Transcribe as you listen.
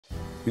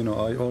you know,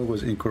 I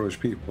always encourage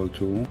people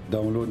to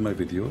download my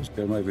videos,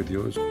 share my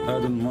videos. I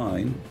don't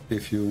mind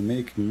if you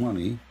make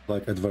money,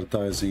 like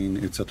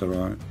advertising,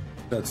 etc.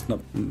 That's not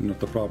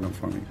a problem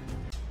for me.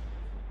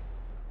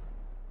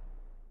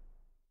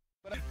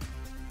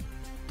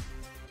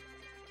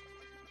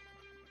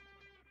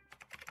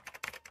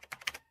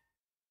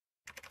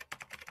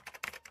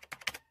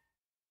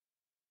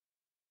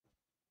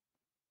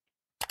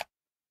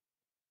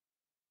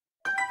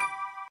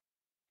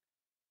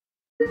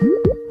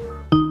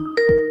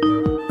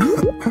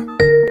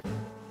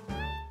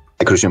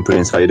 Christian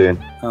Prince, how you doing?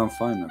 I'm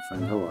fine, my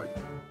friend. How are you?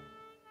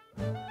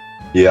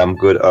 Yeah, I'm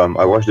good.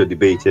 I watched the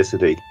debate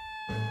yesterday.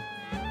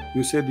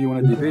 You said you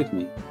want to debate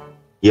me?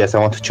 Yes, I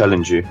want to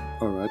challenge you.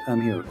 All right, I'm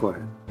here. Go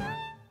ahead.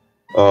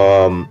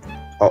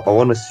 I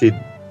want to see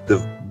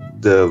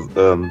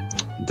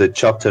the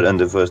chapter and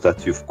the verse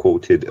that you've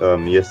quoted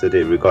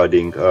yesterday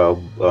regarding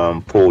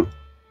Paul.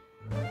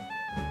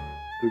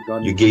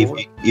 You gave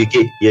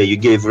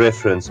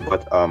reference,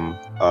 but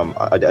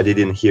I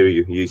didn't hear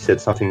you. You said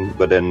something,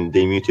 but then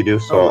they muted you.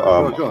 So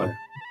go ahead.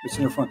 It's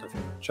in front of you.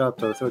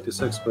 Chapter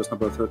 36, verse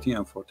number 13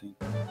 and 14.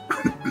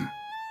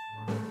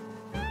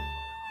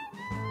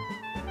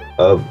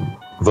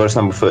 Verse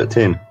number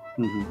 13.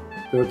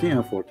 13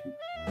 and 14.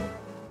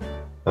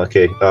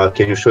 Okay.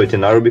 Can you show it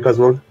in Arabic as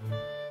well?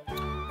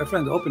 My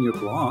friend, open your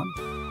Quran.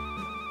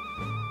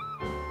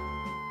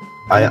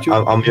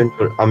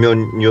 I'm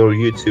on your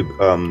YouTube.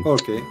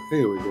 Okay,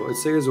 here we go. It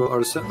says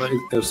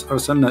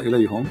أرسلنا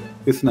إليهم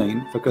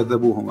اثنين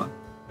فكذبوهما.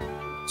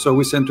 So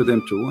we sent to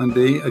them two, and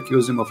they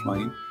accused them of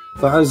lying.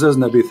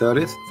 فعززنا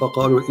بثالث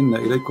فقالوا إن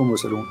إليكم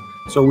مرسلون.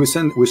 So we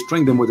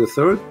string them with a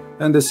third,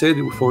 and they said,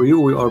 for you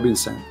we are being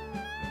sent.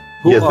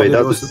 Who are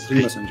those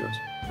three messengers?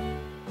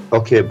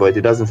 Okay, but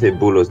it doesn't say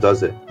Bulus,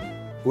 does it?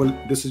 Well,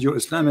 this is your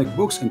Islamic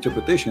book's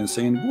interpretation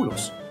saying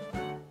Bulus.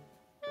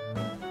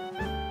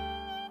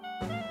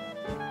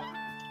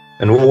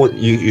 And what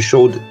you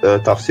showed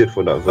tafsir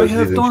for that verse? I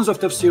have tons of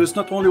tafsir. It's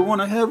not only one.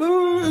 I have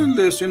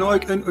endless. You know, I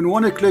can in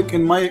one click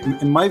in my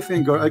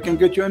finger, I can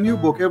get you a new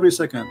book every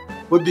second.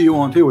 What do you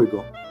want? Here we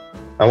go.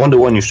 I want the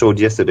one you showed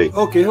yesterday.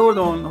 Okay, hold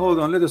on.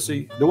 Let us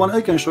see. The one I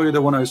can show you, the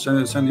one I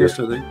sent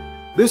yesterday.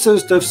 This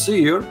is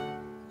tafsir.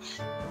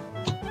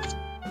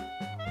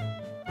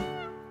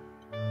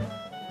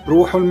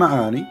 روح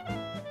المعاني.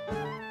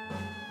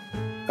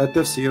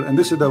 التفسير, and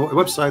this is the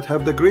website.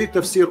 Have the great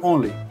tafsir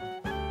only.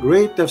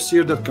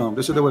 GreatTafsir.com.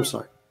 This is the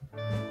website.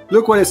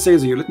 Look what it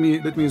says here. Let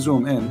me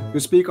zoom in.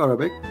 You speak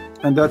Arabic,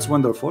 and that's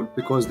wonderful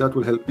because that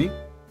will help me.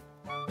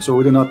 So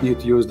we do not need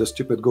to use the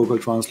stupid Google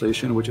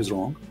translation, which is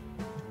wrong.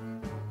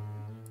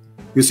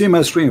 You see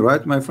my screen,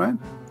 right, my friend?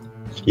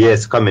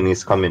 Yes, coming.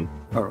 It's coming.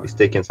 All right. It's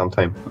taking some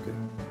time. Okay.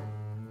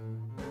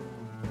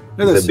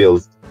 The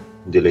build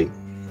delay.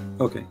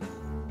 Okay.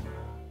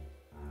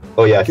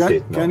 Oh yeah, I see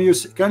it now.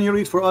 Can you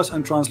read for us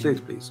and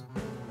translate, please?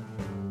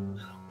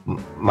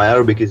 My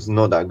Arabic is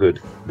not that good,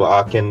 but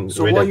I can read.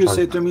 So what you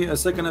said to me a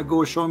second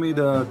ago, show me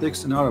the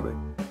text in Arabic.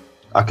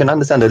 I can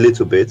understand a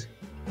little bit.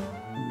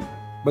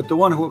 But the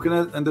one who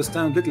cannot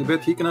understand a little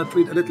bit, he cannot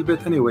read a little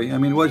bit anyway. I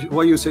mean,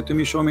 why you said to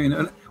me, show me in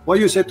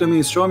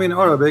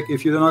Arabic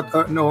if you do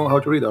not know how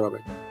to read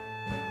Arabic?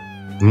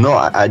 No,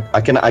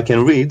 I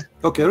can read.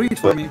 Okay, read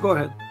for me. Go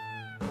ahead.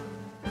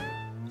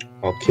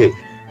 Okay.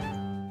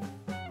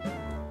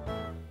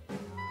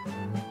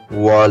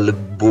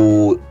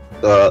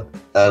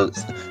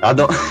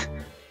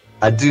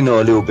 I do know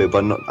a little bit,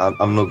 but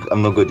I'm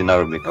not good in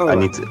Arabic. Right. I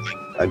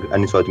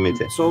need to admit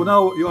it. So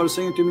now you are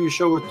saying to me,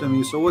 show it to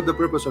me. So what's the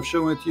purpose of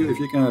showing it to you if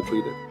you cannot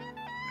read it?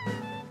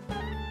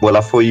 Well,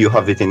 I thought you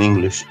have it in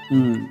English.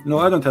 No,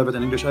 I don't have it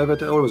in English. I have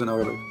it always in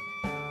Arabic.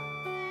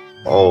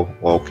 Oh,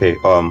 okay.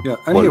 Yeah.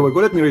 Anyway,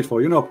 go let me read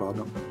for you. No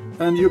problem.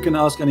 And you can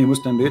ask any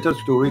Muslim later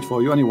to read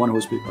for you, anyone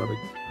who speaks Arabic.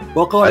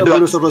 وقال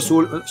بولس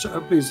الرسول.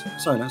 Please,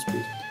 silence,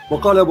 please.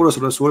 وقال بولس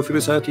الرسول في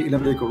رسالته إلى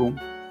ملك الروم.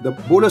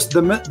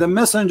 The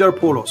messenger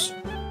Bulus.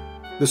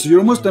 This is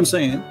your Muslim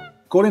saying,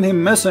 calling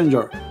him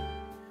messenger.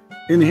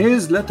 In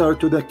his letter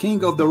to the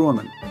king of the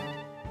Roman,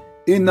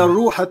 إن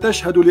الروح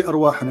تشهد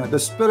لأرواحنا. The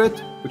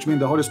spirit, which means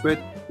the Holy Spirit,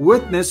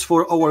 witness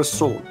for our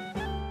soul.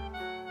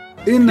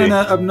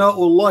 إننا أبناء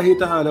الله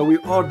تعالى. We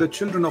are the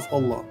children of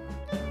Allah.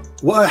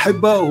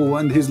 وأحباؤه,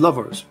 and his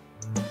lovers.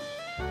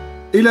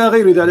 إلى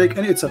غير ذلك,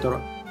 and etc.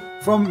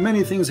 From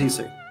many things he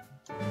said.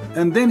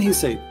 And then he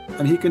said,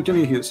 and he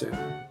continued here said,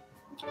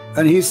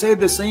 and he said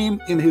the same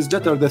in his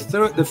letter,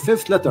 the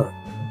fifth letter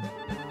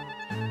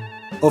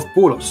of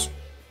Bulus.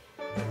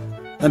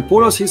 And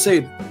Bulus, he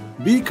said,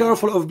 be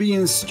careful of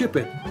being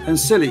stupid and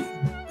silly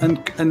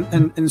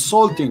and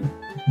insulting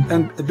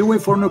and doing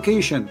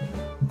fornication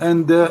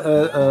and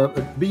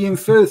being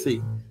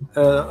filthy,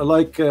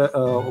 like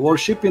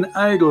worshipping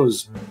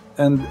idols.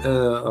 And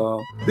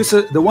this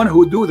is the one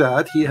who do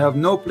that, he have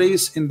no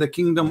place in the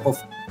kingdom of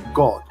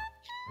God.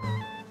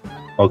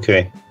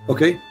 Okay.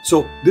 Okay,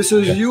 so this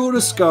is your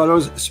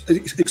scholars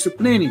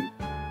explaining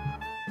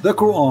the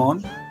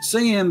Quran,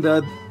 saying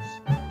that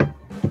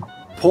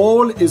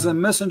Paul is a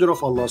messenger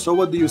of Allah. So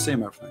what do you say,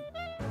 my friend?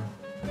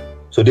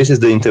 So this is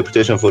the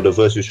interpretation for the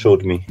verse you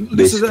showed me.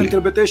 This is the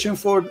interpretation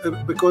for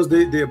because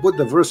they put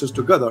the verses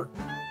together.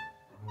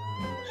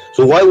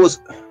 So why was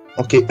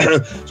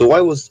so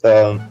why was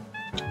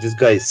this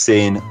guy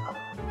saying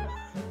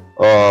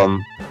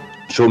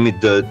show me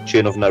the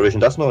chain of narration?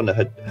 That's not on the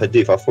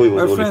hadith. I thought it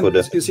was only for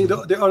the. You see,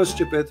 they are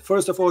stupid.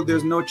 First of all,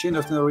 there's no chain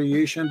of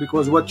narration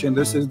because what chain?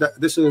 This is the.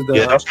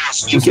 Yeah, that's what I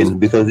was thinking,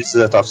 because this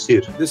is a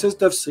tafsir. This is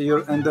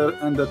tafsir, and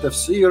the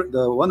tafsir,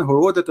 the one who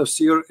wrote the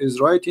tafsir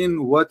is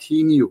writing what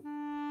he knew.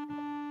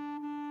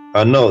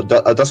 I know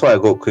that's why I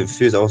got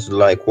confused. I was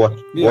like, what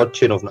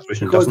chain of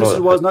narration? Because this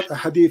was not a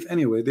hadith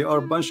anyway. They are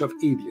a bunch of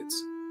idiots.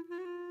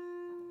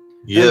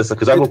 Yes,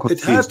 because I got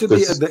confused. It has to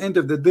be, at the end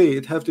of the day,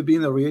 it have to be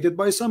narrated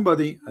by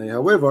somebody.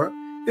 However,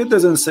 it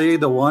doesn't say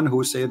the one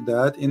who said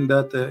that in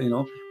that,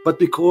 but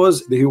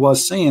because he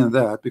was saying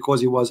that, because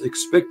he was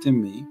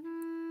expecting me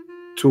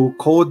to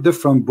quote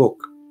different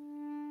book.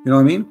 You know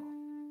what I mean?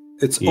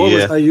 It's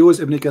always, I use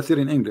Ibn Kathir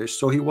in English,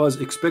 so he was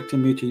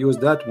expecting me to use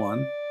that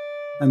one.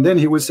 And then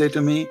he will say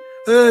to me,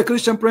 hey,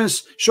 Christian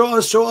Prince, show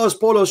us,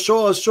 Paulus,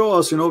 show us,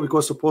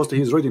 because supposedly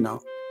he's ready now.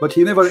 But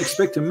he never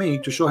expected me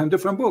to show him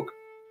different book.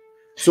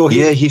 So he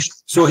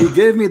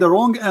gave me the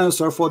wrong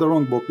answer for the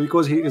wrong book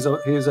because he's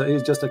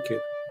just a kid.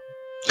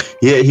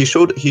 Yeah, he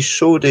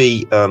showed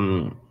a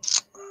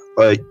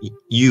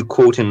you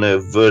quoting a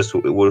verse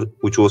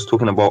which was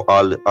talking about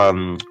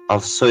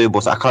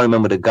al-Soybos. I can't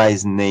remember the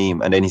guy's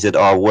name, and then he said,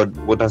 "Oh, what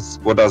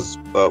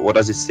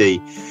does it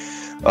say,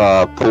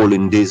 Paul,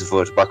 in this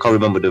verse?" But I can't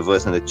remember the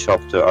verse and the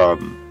chapter.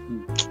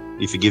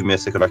 If you give me a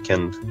second, I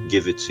can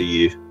give it to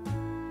you.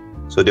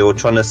 So they were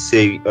trying to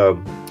say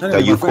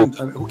that you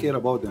who care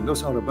about them?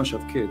 Those are a bunch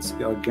of kids.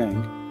 They are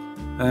gang,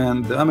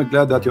 and I'm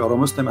glad that you are a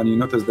Muslim and you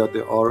notice that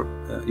they are,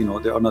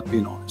 they are not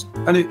being honest.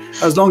 And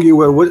as long you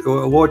were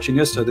watching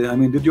yesterday, I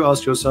mean, did you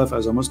ask yourself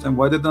as a Muslim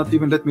why did not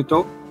even let me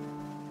talk?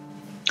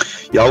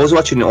 Yeah, I was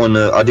watching on.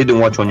 I didn't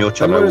watch on your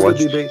channel. Where is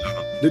the debate?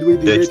 Did we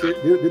debate?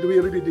 Did we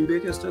really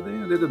debate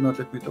yesterday? They did not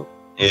let me talk.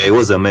 Yeah, it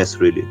was a mess,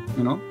 really.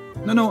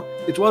 No,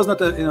 it was not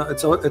a.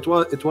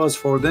 It was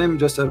for them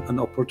just an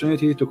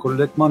opportunity to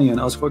collect money and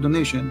ask for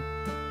donation.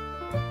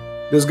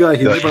 This guy,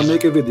 he never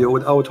make a video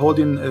without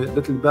holding a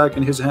little bag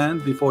in his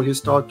hand before he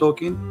start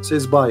talking.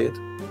 Says buy it,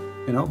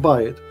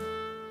 buy it.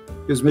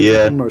 He's making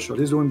a commercial.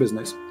 He's doing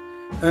business,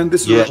 and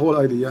this is the whole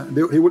idea.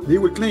 He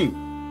will claim.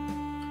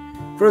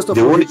 First of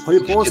all,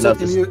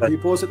 he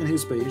posted in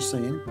his page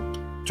saying,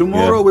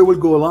 tomorrow we will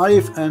go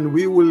live and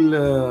we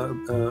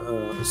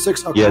will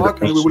 6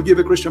 o'clock and we will give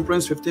a Christian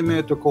Prince 15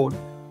 minutes to call.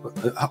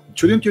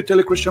 Shouldn't you tell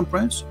a Christian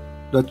Prince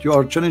that you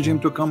are challenging him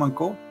to come and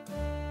call?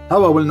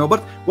 How I will know?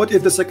 But what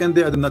if the second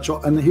day I did not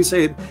show? And he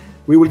said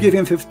we will give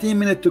him 15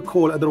 minutes to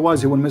call,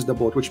 otherwise he will miss the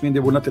boat, which means they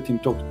will not let him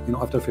talk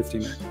after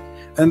 15 minutes.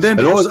 And then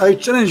because I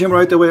challenged him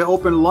right away, I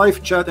opened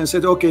live chat and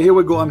said, okay, here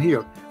we go, I'm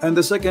here. And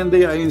the second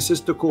day I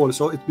insist to call,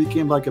 so it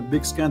became like a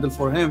big scandal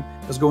for him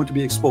that's going to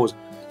be exposed.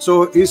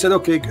 So he said,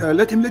 okay,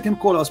 let him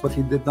call us, but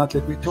he did not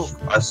let me talk.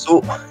 I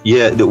saw,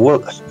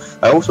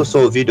 I also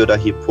saw a video that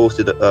he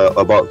posted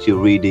about you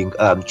reading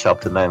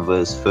chapter 9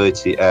 verse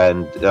 30,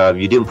 and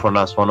you didn't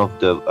pronounce one of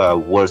the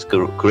words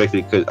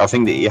correctly, because I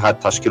think that he had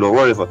tashkil or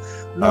whatever.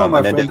 No,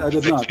 my friend, I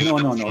did not.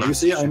 No. You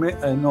see, I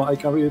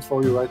can read it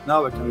for you right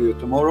now. I can read it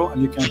tomorrow, and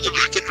you can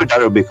read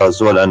Arabic as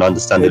well and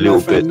understand a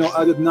little bit. No,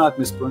 I did not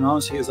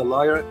mispronounce. He is a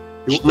liar.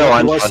 He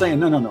was saying,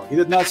 no. He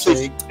did not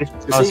say.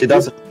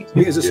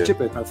 He is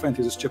stupid, my friend.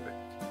 He's stupid.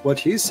 What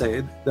he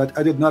said that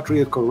I did not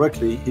read it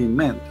correctly. He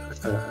meant,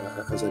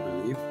 as I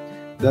believe,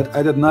 that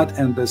I did not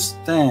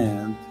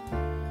understand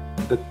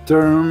the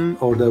term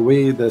or the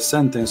way the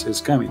sentence is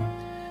coming.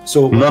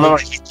 So no,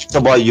 it's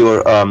about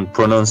your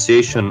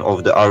pronunciation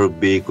of the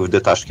Arabic with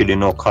the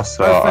tashkil,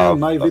 kasra.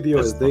 My video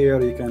is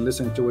there. You can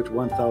listen to it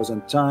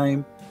 1,000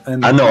 times.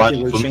 And I know.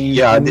 Will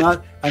change.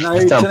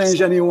 I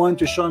challenge anyone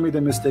to show me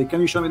the mistake. Can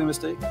you show me the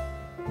mistake?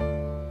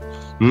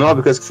 No,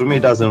 because for me it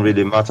doesn't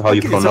really matter how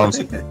you pronounce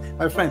it.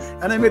 My friend,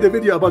 and I made a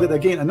video about it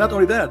again. And not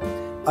only that,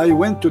 I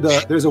went to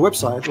there's a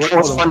website.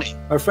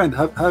 My friend,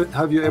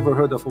 have you ever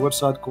heard of a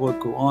website called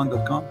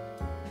Qur'an.com?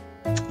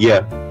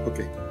 Yeah.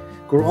 Okay.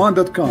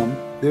 Qur'an.com,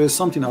 there is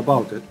something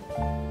about it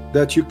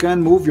that you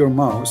can move your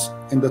mouse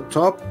in the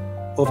top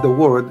of the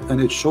word and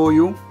it show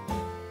you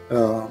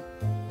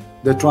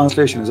the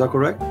translation. Is that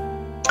correct?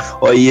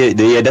 Oh yeah,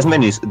 there's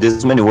many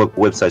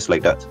websites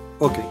like that.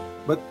 Okay,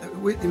 but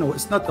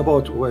it's not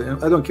about.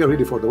 I don't care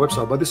really for the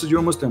website, but this is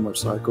your Muslim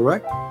website,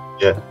 correct?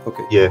 Yeah.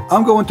 Okay. Yeah.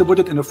 I'm going to put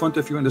it in the front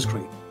of you on the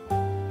screen.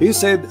 He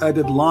said I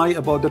did lie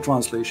about the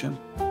translation.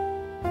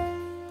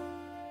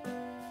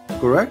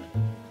 Correct?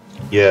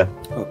 Yeah.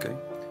 Okay.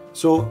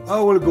 So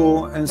I will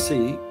go and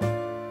see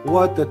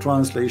what the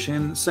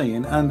translation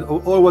saying, and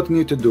all what you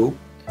need to do.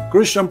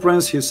 Christian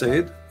Prince, he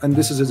said, and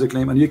this is his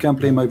claim, and you can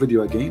play my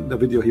video again, the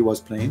video he was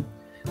playing,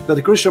 that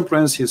the Christian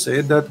Prince, he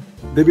said that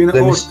they've been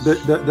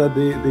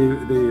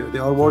they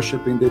are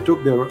worshiping, they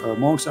took their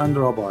monks and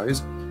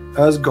rabbis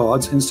as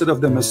gods instead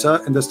of the Messiah,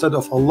 instead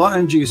of Allah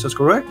and Jesus,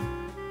 correct?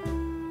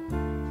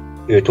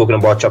 You're talking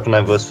about chapter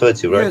 9 verse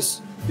 30, right?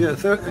 Yes. Yeah.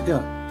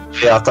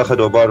 Yeah,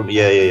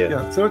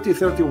 Yeah, 30,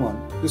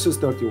 31. This is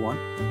 31.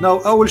 Now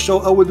I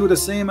will do the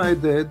same I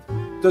did,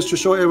 just to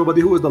show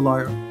everybody who is the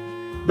liar.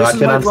 This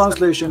is my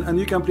translation, and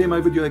you can play my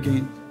video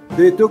again.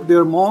 They took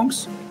their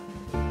monks,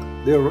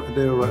 their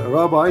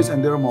rabbis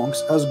and their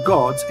monks as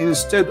gods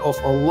instead of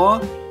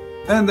Allah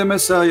and the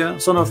Messiah,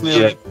 son of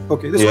Mary. Yeah.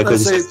 Okay, this is what I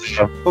say.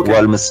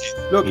 Okay,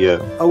 look,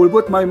 I will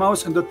put my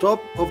mouse in the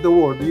top of the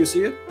word. Do you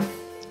see it?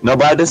 No,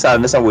 but I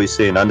understand what you're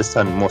saying. I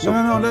understand most of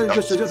it. No, let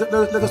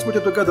us put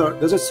it together.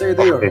 Does it say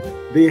there? Okay.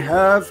 They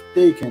have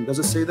taken. Does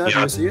it say that? Yeah.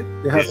 Do you see it?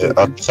 They have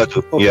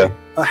taken. Okay. Yeah.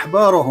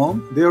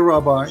 Ahbarahum, their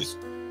rabbis.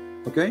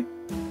 Okay.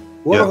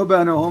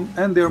 Warahbanahum,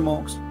 and their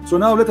monks. So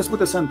now let us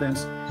put a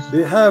sentence.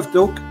 They have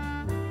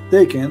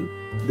taken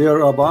their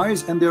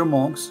rabbis and their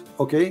monks,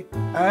 okay,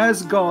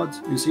 as gods.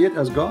 You see it,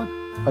 as God,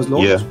 as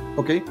Lord. Yeah.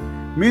 Okay.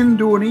 Min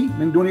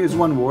duni is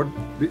one word,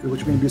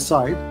 which means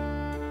beside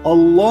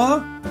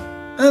Allah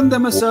and the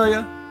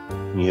Messiah.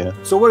 Yeah.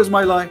 So what is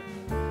my lie?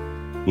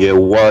 Yeah,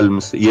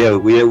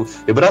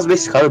 but that's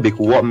basic Arabic.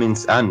 What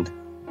means and?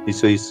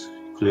 So it's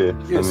clear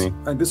for me.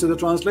 And this is the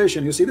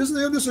translation. You see, this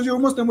is your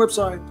Muslim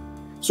website.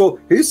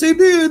 So he said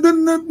they did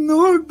not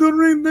know to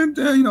read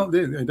that. You know,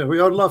 we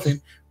are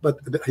laughing, but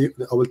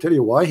I will tell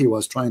you why he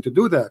was trying to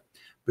do that,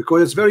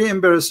 because it's very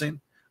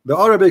embarrassing. The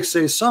Arabic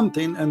says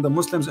something, and the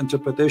Muslims'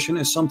 interpretation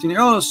is something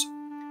else.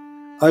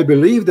 I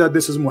believe that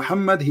this is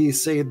Muhammad. He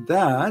said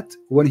that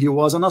when he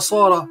was a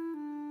Nasara.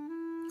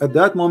 At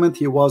that moment,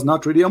 he was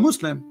not really a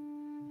Muslim.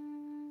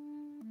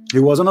 He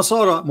was a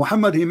Nasara.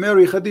 Muhammad, he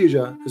married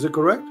Khadija. Is it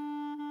correct?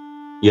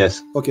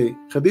 Yes. Okay.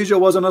 Khadija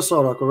was a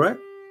Nasara,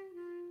 correct?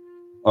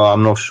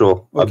 I'm not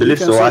sure. Okay, I believe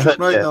so. Right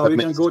now, you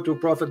can go to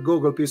Prophet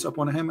Google, peace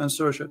upon him, and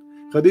search it.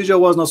 Khadija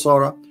was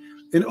Nasara.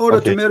 In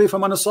order to marry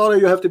from a Nasara,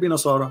 you have to be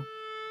Nasara.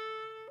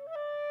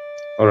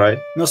 All right.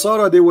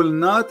 Nasara, they will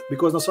not,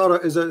 because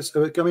Nasara is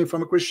coming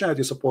from a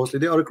Christianity, supposedly.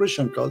 They are a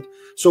Christian cult.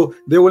 So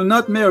they will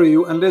not marry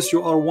you unless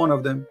you are one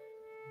of them.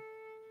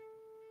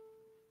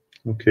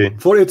 Okay.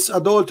 For it's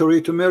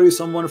adultery to marry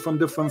someone from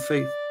different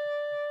faith.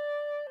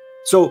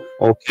 So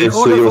in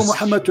order for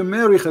Muhammad to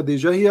marry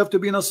Khadija, he have to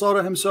be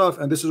Nasara himself,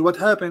 and this is what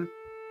happened.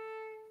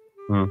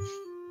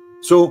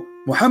 So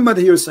Muhammad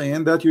here is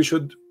saying that you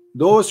should,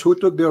 those who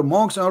took their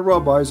monks and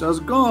rabbis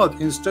as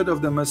God instead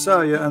of the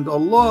Messiah and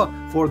Allah,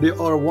 for they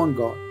are one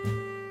God.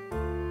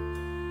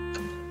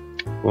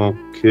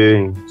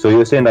 Okay, so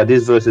you're saying that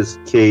these verses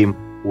came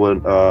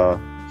when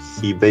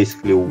he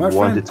basically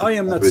wanted to. I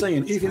am not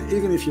saying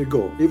even if you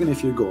go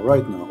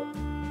right now.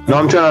 No,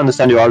 I'm trying to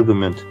understand your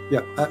argument.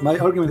 Yeah, my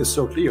argument is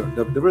so clear.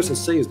 The verse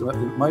says,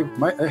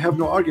 I have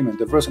no argument,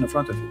 the verse in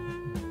front of you.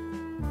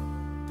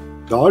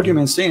 The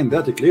argument is saying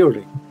that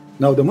clearly.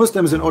 Now the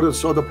Muslims, in order to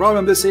solve the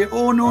problem, they say,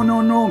 oh, no.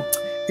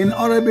 In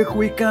Arabic,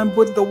 we can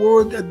put the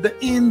word at the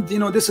end. You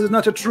know, this is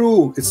not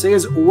true. It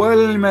says,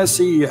 wal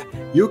Masih.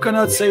 You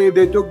cannot say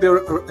they took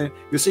their,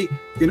 you see,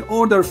 in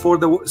order for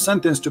the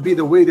sentence to be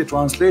the way they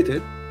translate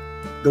it,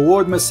 the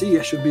word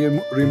Masih should be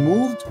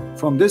removed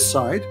from this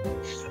side.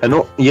 And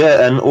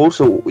and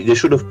also they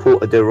should have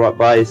put the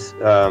rabbis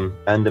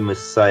and the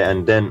Messiah,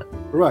 and then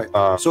right.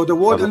 So the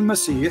word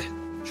al-Masih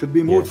should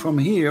be moved from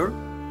here,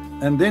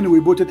 and then we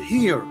put it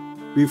here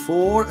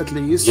before at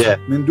least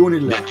min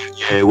dunillah.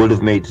 Yeah, it would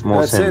have made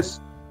more sense.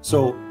 It.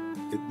 So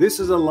this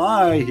is a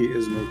lie he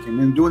is making.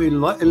 Min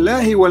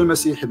dunillahi wal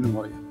Masih ibn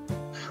Maryam.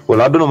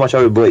 Well, I don't know much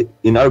Arabic, but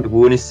in Arabic,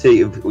 when you say,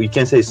 you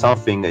can say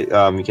something,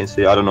 you can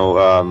say, I don't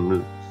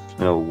know,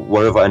 you know,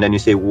 whatever, and then you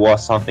say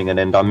was something, and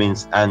then that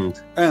means and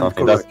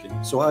something. Correctly.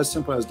 So as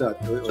simple as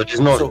that. So there's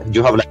no, do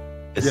you have like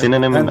a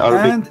synonym in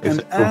Arabic?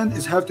 And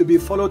it have to be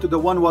followed to the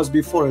one was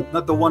before it,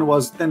 not the one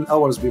was 10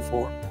 hours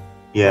before.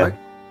 Yeah. Right?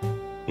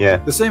 Yeah.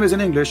 The same as in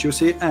English, you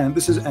say and.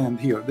 This is and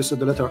here. This is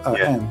the letter A,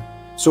 and.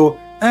 So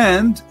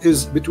and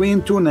is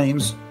between two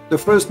names. The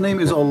first name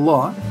is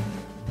Allah.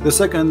 The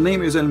second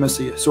name is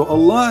Al-Masih. So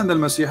Allah and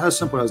Al-Masih, as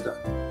simple as that.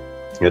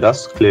 Yeah,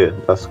 that's clear.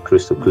 That's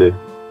crystal clear.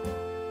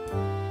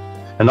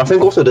 And I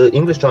think also the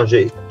English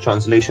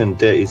translation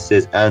there, it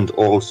says and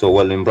also,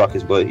 well, in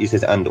brackets, but it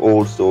says and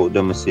also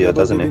the Messiah,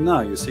 doesn't it?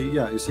 No, you see,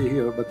 you see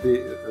here, but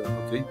they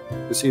okay,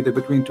 you see the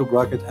between two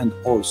bracket and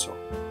also.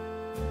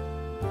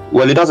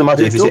 Well, it doesn't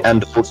matter if you say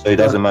and also, it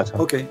doesn't matter.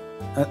 Okay,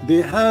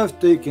 they have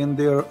taken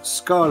their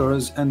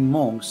scholars and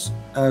monks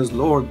as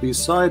Lord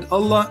beside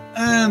Allah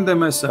and the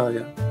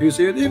Messiah. You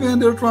see it, even in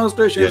their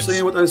translation,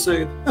 saying what I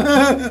said,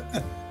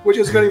 which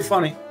is very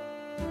funny,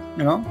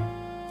 you know.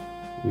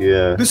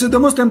 Yeah, this is the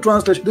Muslim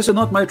translation. This is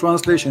not my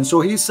translation.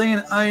 So he's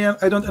saying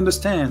I don't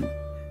understand.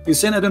 He's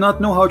saying I do not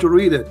know how to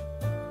read it.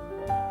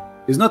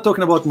 He's not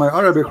talking about my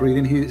Arabic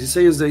reading. He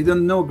says they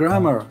don't know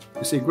grammar.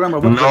 You see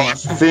grammar. No, I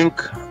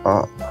think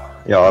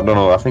yeah, I don't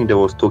know. I think they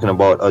was talking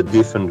about a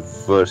different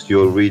verse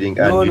you're reading,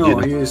 and no,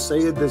 he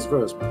said this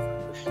verse.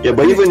 Yeah,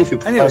 but even if you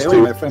anyway,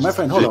 my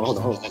friend, hold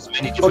on. There's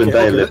many different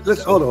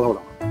dialects. Hold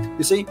on.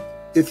 You see,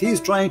 if he's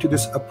trying to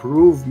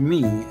disapprove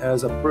me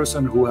as a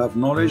person who have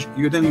knowledge,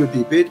 then you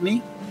debate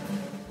me,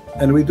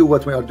 and we do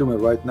what we are doing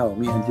right now,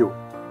 me and you.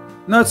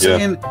 Not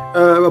saying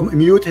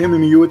mute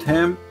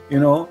him, you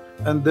know,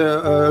 and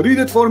read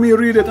it for me,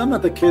 read it. I'm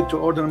not a kid to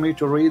order me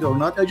to read or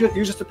not.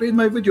 You just played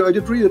my video. I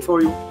did read it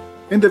for you.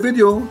 In the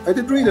video, I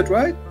did read it,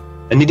 right?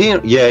 And he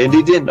didn't, yeah, and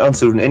he didn't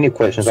answer any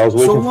questions. I was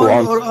waiting for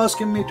answers. So why you are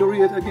asking me to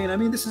read it again? I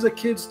mean, this is a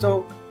kid's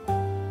talk.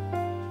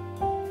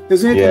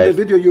 Isn't it in the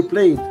video you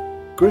played?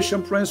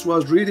 Christian Prince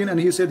was reading and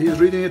he said he's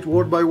reading it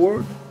word by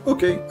word.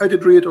 Okay, I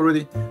did read it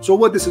already. So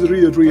what this is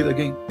read it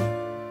again?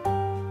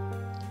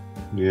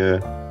 Yeah.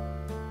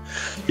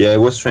 Yeah, it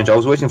was strange. I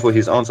was waiting for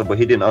his answer, but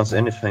he didn't answer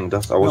anything.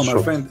 That's I was shocked.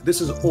 My friend,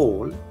 this is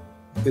all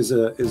is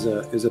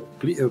a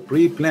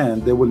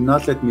pre-planned. They will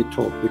not let me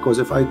talk because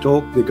if I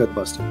talk, they got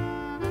busted.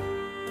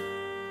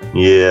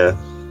 Yeah,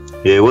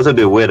 yeah, it was a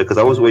bit weird because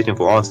I was waiting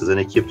for answers and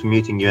they kept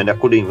muting you and I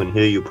couldn't even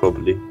hear you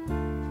properly.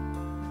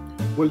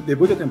 Well, they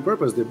put it on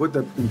purpose. They put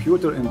the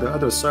computer in the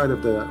other side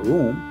of the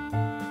room,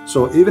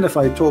 so even if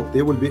I talk,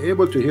 they will be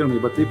able to hear me,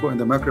 but people in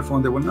the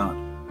microphone, they will not.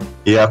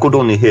 Yeah, I could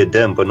only hear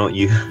them, but not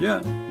you.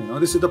 Yeah, you know,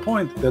 this is the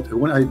point, that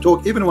when I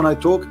talk, even when I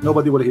talk,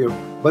 nobody will hear.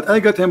 But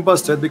I got him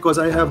busted because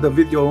I have the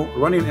video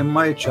running in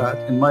my chat,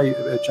 in my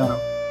channel,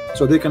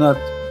 so they cannot,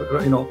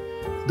 you know,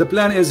 the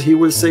plan is he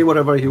will say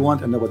whatever he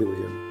wants and nobody will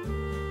hear.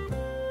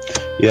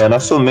 Yeah, and I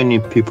saw many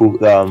people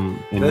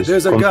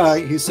there's a guy,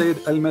 he said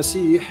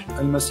Al-Masih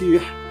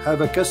have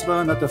a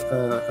kasra, not a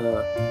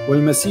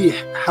Wal-Masih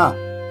ha.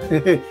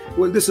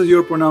 Well, this is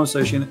your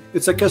pronunciation.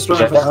 It's a kasra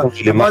and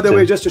fatha. By the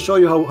way, just to show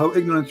you how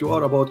ignorant you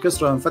are about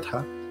kasra and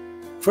fatha,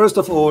 first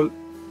of all,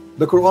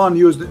 the Quran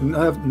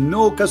have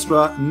no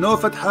kasra, no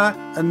fatha,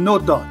 and no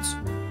dots.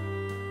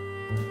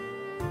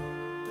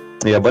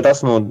 Yeah, but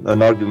that's not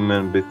an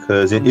argument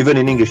because even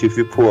in English, if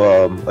you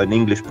put an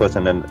English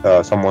person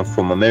and someone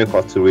from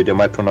America to read, they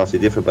might pronounce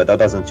it different, but that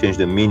doesn't change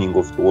the meaning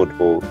of the word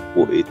or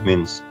what it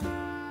means.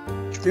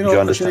 You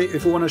know, actually,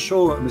 if you want to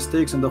show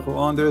mistakes in the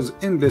Quran, there's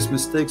English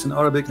mistakes in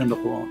Arabic in the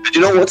Quran.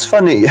 You know what's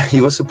funny? He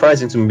was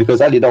surprising to me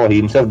because Ali Dawa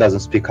himself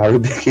doesn't speak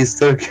Arabic, he's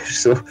Turkish,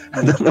 so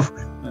I don't know.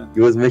 Yeah. He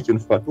was making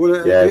fun.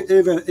 Well,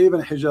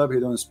 even Hijab, he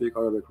don't speak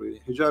Arabic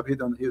really. Hijab,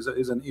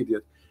 he's an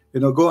idiot. You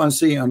know, go and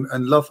see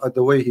and laugh at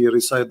the way he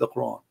recited the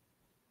Quran.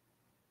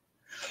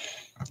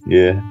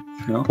 Yeah.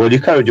 You know? Well, you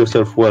carried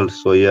yourself well,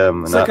 so yeah.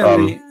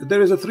 Secondly,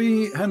 there is a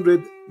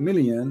 300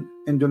 million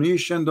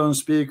Indonesian don't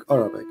speak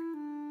Arabic.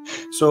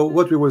 So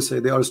what we will say,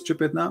 they are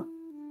stupid now?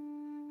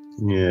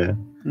 Yeah.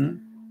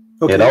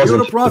 Okay, yeah, you're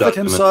the Prophet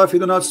himself, he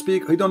do not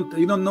speak, he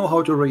don't know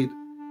how to read.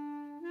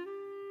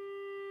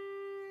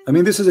 I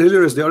mean, this is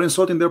hilarious. They are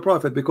insulting their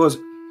Prophet because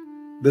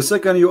the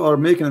second you are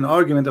making an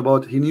argument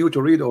about he knew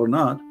to read or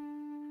not,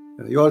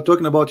 you are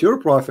talking about your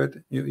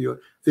prophet.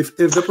 If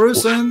the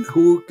person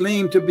who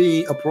claimed to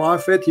be a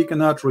prophet, he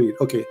cannot read,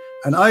 okay,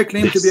 and I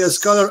claim to be a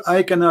scholar,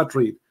 I cannot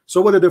read.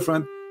 So what a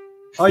difference?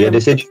 They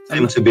said you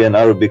claim to be an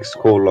Arabic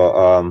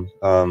scholar.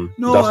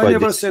 No, I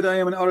never said I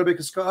am an Arabic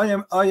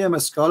scholar. I am a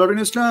scholar in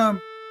Islam.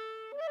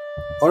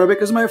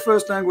 Arabic is my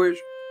first language.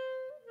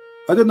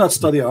 I did not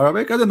study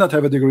Arabic. I did not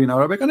have a degree in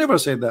Arabic. I never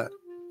said that.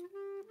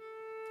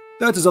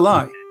 That is a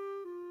lie.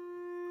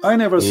 I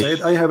never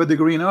said I have a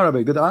degree in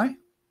Arabic. Did I?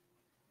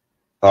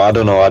 I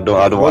don't know. I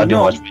don't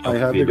watch. I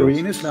have a degree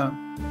in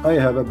Islam. I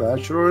have a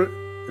bachelor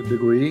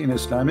degree in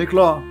Islamic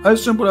law.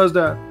 As simple as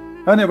that.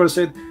 I never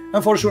said,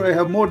 and for sure I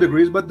have more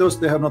degrees, but those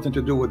they have nothing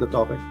to do with the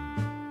topic.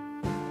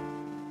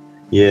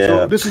 Yeah.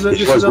 So this is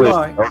a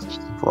lie.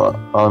 For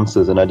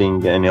answers, and I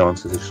didn't get any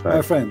answers.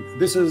 My friend,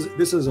 this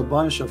is a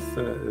bunch of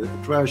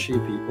trashy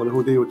people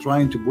who they were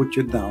trying to put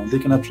you down. They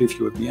cannot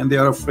refute me, and they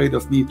are afraid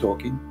of me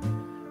talking.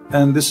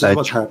 And this is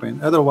what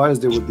happened. Otherwise,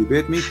 they would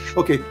debate me.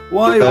 Okay,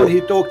 why when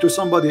he talked to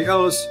somebody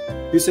else,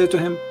 he said to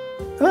him,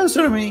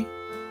 "Answer me,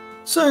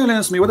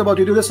 silence me. What about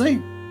you do the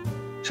same?"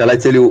 Shall I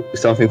tell you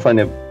something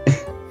funny?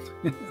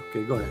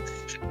 Okay, go ahead.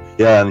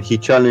 Yeah, he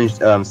challenged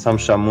Sam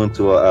Shamoun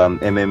to an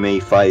MMA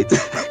fight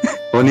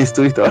on his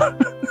Twitter.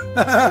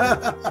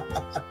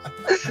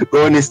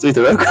 Go on his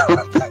Twitter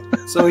account.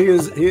 So he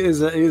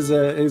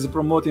is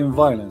promoting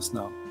violence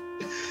now.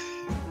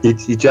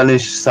 He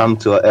challenged Sam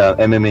to an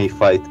MMA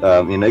fight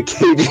in a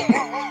cage.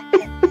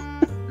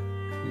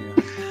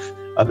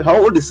 Yeah. How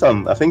old is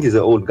Sam? I think he's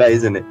an old guy,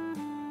 isn't it?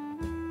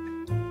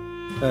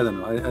 I don't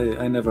know.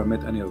 I never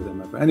met any of them,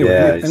 my friend.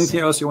 Anyway, anything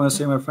else you want to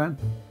say, my friend?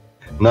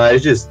 No,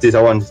 it's just this.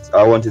 I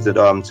wanted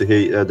to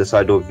hear the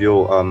side of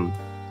your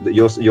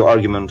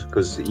argument,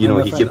 because you know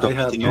he kept on. I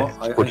have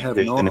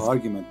no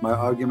argument. My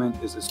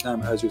argument is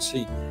Islam, as you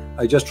see.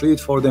 I just read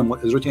for them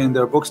what is written in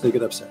their books. They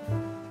get upset.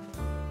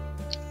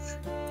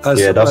 I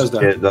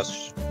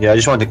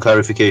just wanted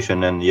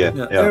clarification, and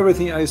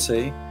everything I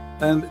say,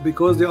 and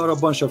because they are a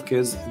bunch of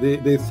kids,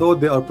 they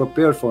thought they are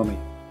prepared for me,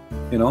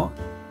 you know.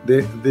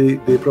 They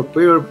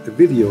prepare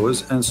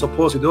videos, and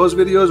supposedly those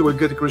videos will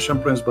get Christian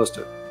Prince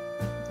busted.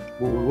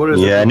 What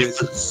is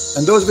it?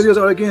 And those videos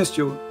are against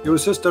you. Your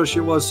sister,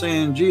 she was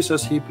saying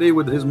Jesus, he played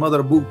with his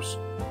mother boobs.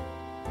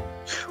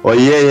 Oh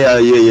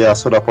yeah. I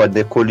saw that part.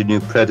 They called you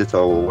predator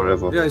or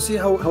whatever. Yeah, see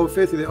how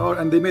faithful they are.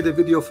 And they made a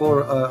video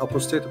for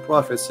apostate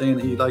prophet saying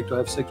he liked to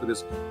have sex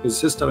with his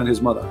sister and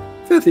his mother.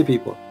 Filthy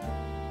people.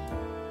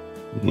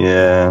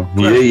 Yeah.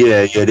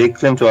 They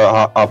claim to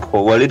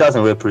uphold. Well, it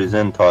doesn't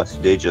represent us.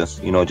 They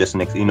just, just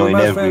next, in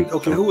every. Friend,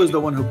 okay, who is the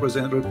one who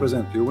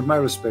represent you? With my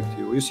respect to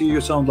you, you see, you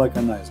sound like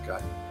a nice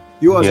guy.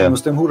 You as a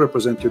Muslim, who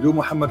represent you? Do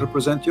Muhammad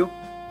represent you?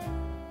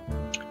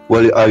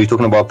 Well, are you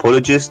talking about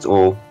apologist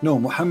or? No,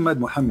 Muhammad,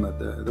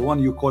 the one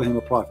you call him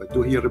a prophet.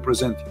 Do he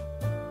represent you?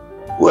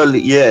 Well,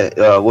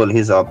 yeah. Well,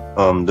 he's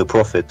the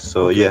prophet.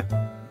 So yeah.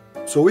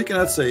 So we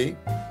cannot say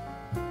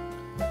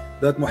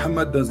that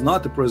Muhammad does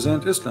not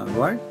represent Islam,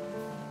 right?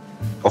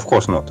 Of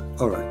course not.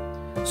 All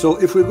right. So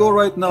if we go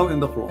right now in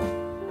the Quran,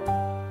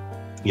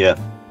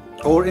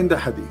 or in the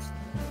Hadith,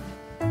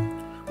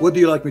 what do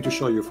you like me to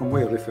show you? From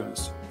where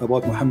reference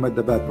about Muhammad,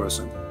 the bad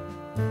person?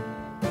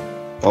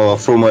 Or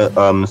from a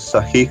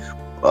Sahih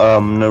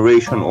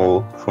narration,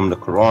 or from the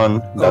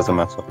Quran? Doesn't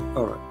matter.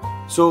 All right.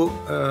 So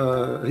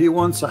he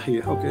wants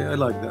Sahih. Okay, I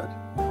like that.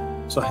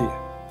 Sahih.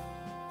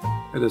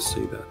 Let us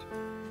see that.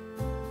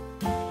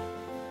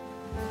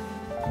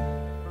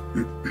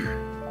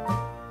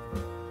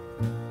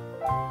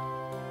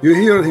 You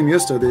hear him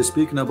yesterday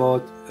speaking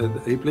about,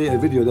 he played a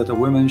video that a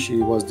woman, she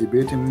was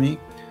debating me,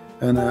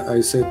 and I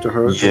said to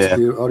her,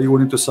 are you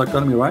willing to suck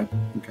on me, right?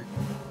 Okay.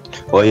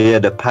 Oh yeah,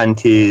 the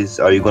panties,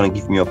 are you going to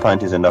give me your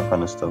panties and that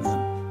kind of stuff?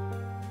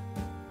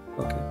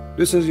 Okay.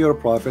 This is your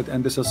prophet,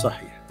 and this is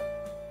Sahih.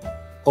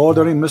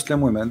 Ordering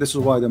Muslim women, this is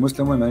why the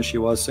Muslim women, she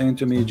was saying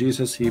to me,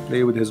 Jesus, he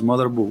played with his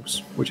mother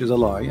boobs, which is a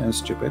lie and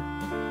stupid.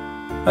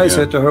 I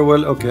said to her,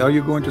 well, okay, are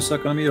you going to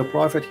suck on me, your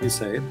prophet? He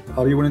said,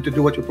 are you willing to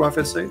do what your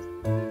prophet said?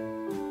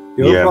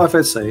 Your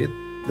prophet said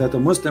that a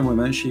Muslim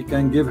woman, she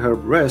can give her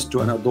breast to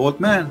an adult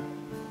man,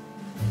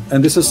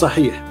 and this is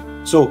Sahih.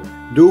 So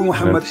do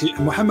Muhammad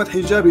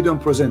Hijab, he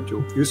don't present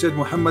you. You said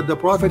Muhammad the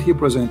prophet, he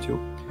present you.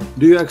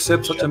 Do you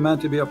accept such a man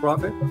to be a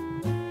prophet?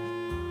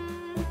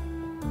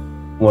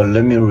 Well,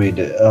 let me read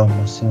it.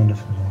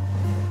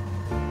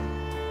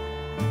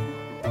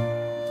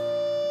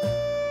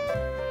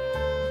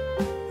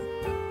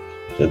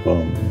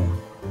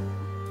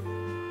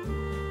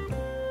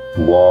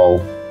 Wow.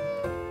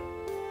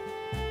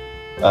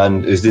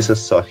 And is this a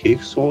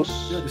Sahih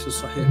source? Yeah, this is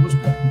Sahih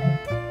Muslim.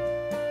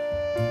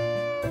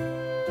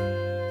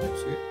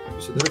 See,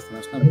 this is the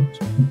reference numbers.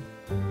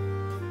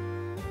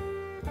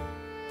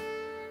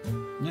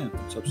 Yeah,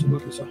 it's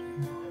absolutely Sahih.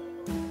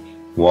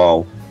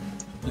 Wow.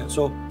 Yeah,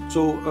 so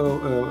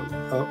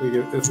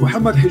if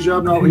Muhammad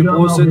Hijab now, he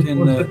posted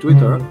in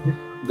Twitter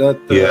that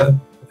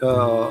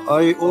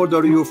I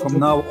order you from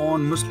now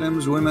on,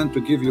 Muslims, women, to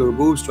give your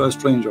boobs to a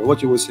stranger.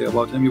 What you will say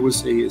about him? You will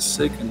say he is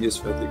sick and he is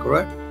filthy,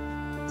 correct?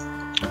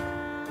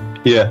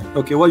 Yeah.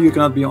 Okay, well, you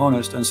cannot be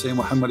honest and say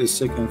Muhammad is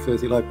sick and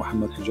filthy like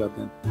Muhammad Hijab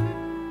then?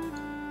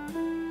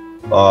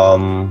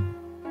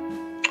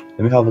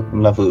 Let me have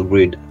another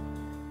read.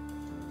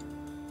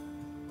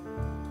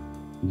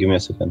 Give me a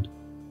second.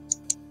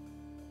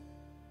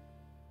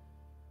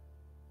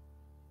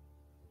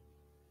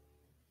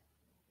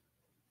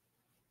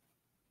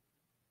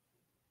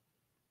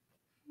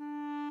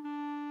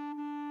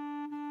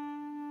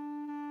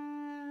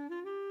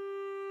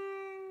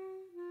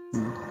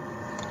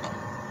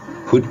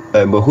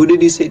 But who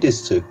did he say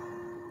this to?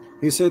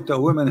 He said to a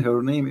woman,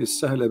 her name is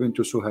Sahla bint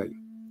Suhail.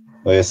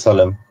 Oh, yes,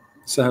 Salam.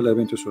 Sahla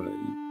bint Suhail.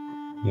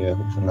 Yeah.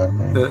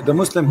 The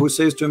Muslim who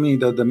says to me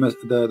that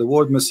the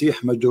word Masih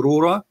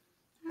Majrura,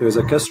 there is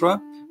a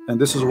kasra, and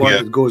this is why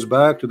it goes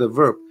back to the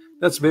verb.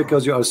 That's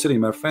because you are silly,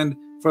 my friend.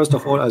 First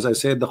of all, as I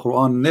said, the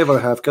Quran never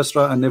have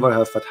kasra and never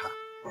have fatha.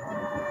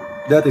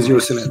 That is your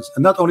silence.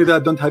 And not only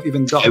that, don't have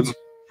even dots.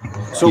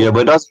 So, yeah,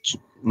 but that's...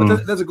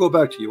 But let's go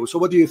back to you. So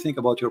what do you think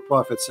about your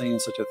prophet saying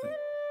such a thing?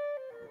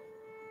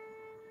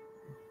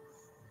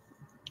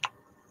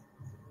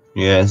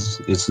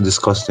 Yes, it's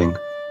disgusting.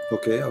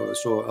 Okay,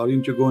 so are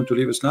you going to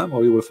leave Islam,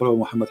 or you will follow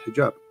Muhammad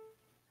Hijab?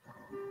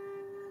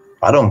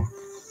 I don't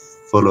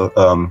follow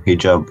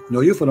Hijab. No,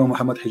 you follow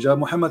Muhammad Hijab.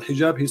 Muhammad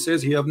Hijab, he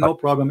says he have no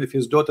problem if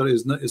his daughter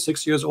is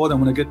 6 years old and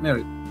want to get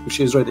married, if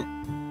she is ready.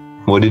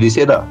 What did he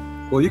say that?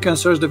 Well, you can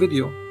search the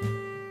video.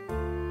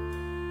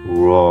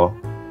 Raw.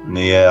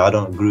 Yeah, I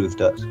don't agree with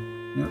that.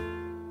 Yeah.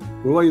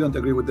 Well, why you don't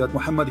agree with that?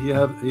 Muhammad, he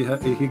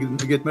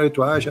get married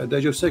to Aisha at the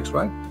age of 6,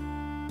 right?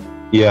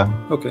 Yeah.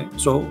 Okay,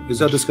 so is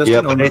that disgusting?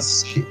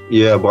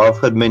 Yeah, but I've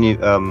heard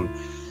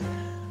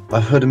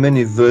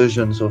many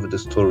versions of the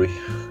story.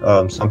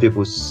 Some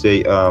people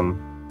say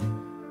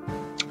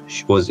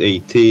she was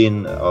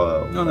 18.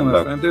 No,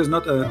 my friend. There's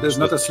not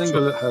a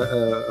single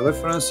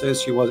reference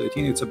says she was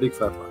 18. It's a big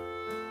fat lie.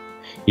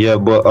 Yeah,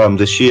 but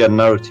the Shia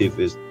narrative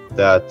is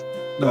that.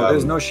 No,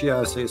 there's no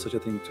Shia say such a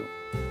thing too.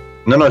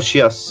 No,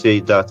 Shia say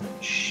that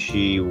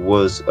she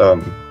was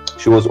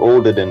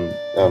older than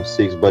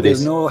 6, but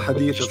there's no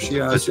hadith of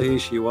Shia say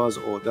she was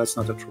old. That's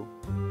not true.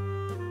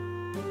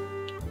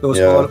 Those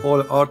are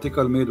all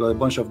article made by a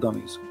bunch of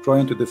dummies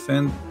trying to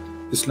defend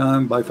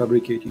Islam by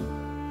fabricating.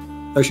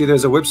 Actually,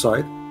 there's a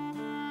website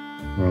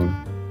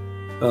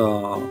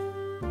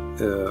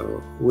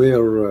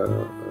where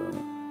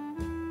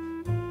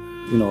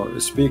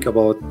speak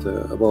about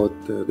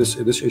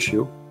this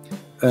issue.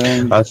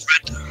 And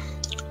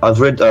I've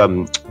read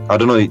I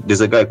don't know,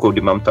 there's a guy called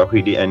Imam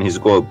Tawhidi, and he's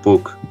got a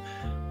book,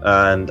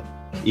 and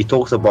he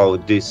talks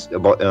about this,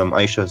 about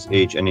Aisha's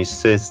age, and he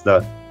says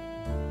that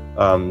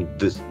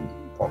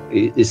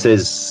it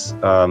says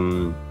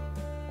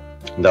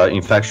that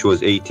in fact she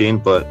was 18,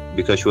 but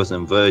because she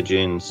wasn't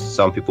virgin,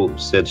 some people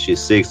said she's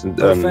 6.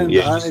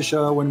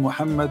 Aisha, when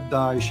Muhammad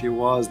died, she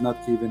was not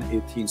even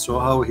 18, so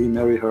how he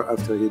married her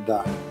after he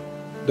died?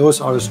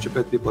 Those are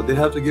stupid people. They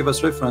have to give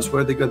us reference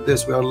where they got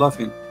this. We are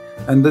laughing.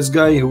 And this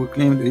guy who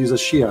claimed he's a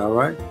Shia,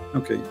 right?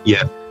 Okay.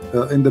 Yeah.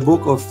 In the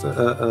book of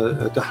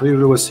Tahrir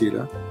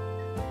al-Wasila,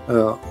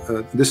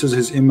 this is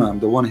his Imam,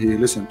 the one he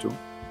listened to.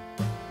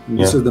 And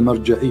this is the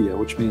Marja'iyya,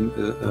 which means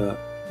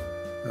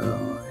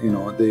you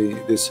know,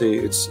 they say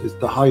it's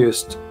the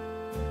highest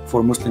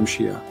for Muslim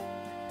Shia.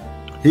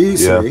 He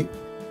say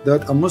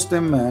that a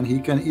Muslim man, he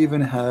can even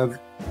have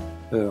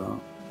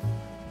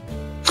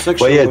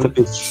sexual, it's a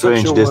bit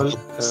strange,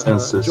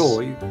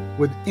 joy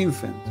with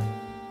infant.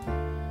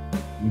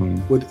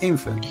 With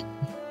infant.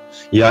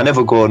 Yeah, I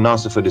never got an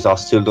answer for this. I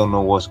still don't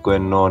know what's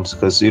going on,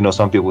 because you know,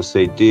 some people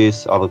say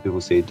this, other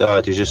people say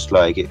that. It's just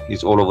like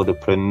it's all over the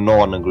place. No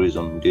one agrees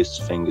on this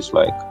thing. It's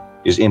like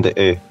it's in the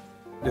air.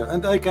 Yeah,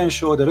 and I can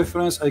show the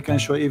reference, I can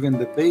show even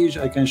the page,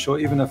 I can show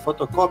even a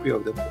photocopy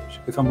of the page.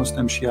 If a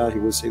Muslim Shia, he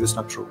will say this is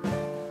not true.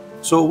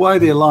 So why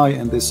they lie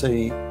and they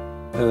say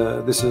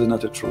this is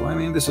not true? I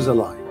mean, this is a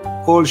lie.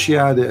 All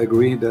Shia, they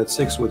agree that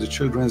sex with the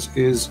children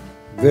is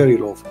very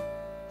lawful.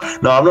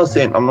 No, I'm not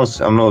saying, I'm not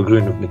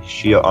agreeing with the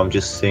Shia. I'm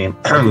just saying.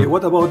 Okay,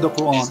 what about the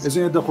Quran?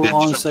 Isn't it the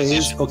Quran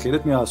says? Okay,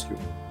 let me ask you: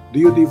 do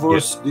you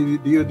divorce? Do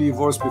you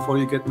divorce before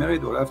you get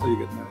married or after you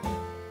get married?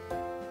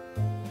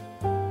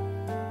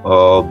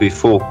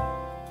 Before.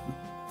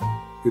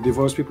 You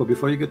divorce people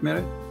before you get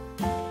married?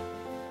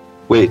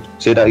 Wait,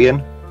 say that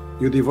again.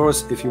 You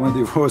divorce, if you want to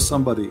divorce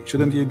somebody,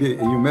 shouldn't you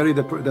marry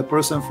the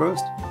person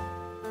first?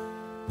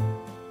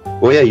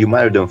 Oh yeah, you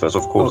marry them first,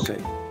 of course.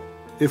 Okay.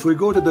 If we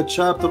go to the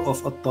chapter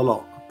of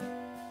At-Talaq,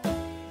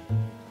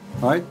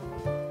 right?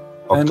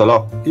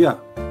 At-Talaq. Yeah.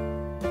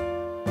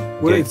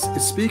 Well, it's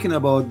speaking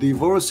about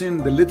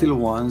divorcing the little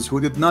ones who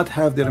did not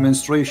have their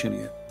menstruation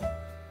yet.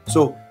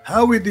 So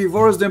how we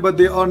divorce them, but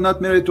they are not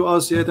married to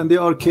us yet, and they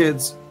are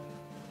kids?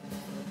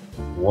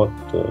 What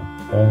the?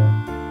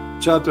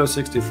 Chapter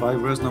 65,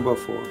 verse number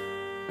 4.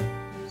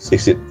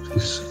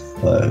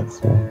 65.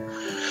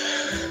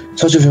 4.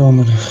 Such a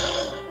woman.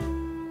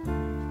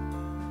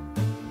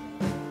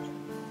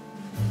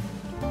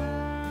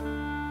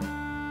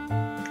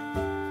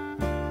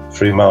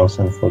 $3 miles,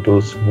 and for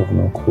those who have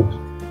no cause.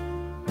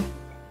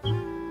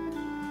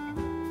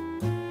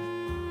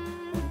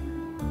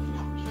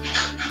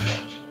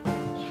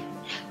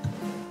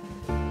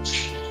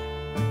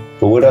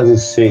 But what does it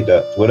say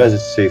that? What does it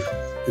say?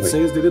 It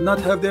says they did not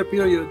have their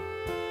period.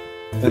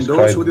 And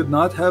those who did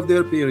not have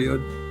their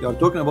period, you are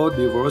talking about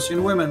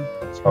divorcing women.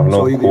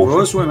 So you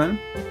divorce women,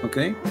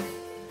 okay?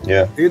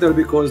 Yeah. Either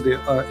because they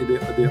are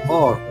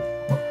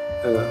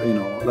you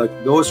know,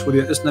 like those who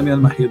the Islamic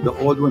al-Mahid, the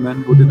old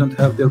women who didn't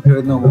have their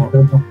period no more.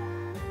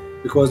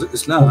 Because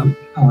Islam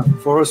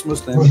forced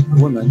Muslim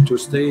women to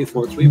stay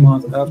for 3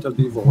 months after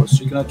divorce.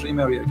 She cannot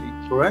remarry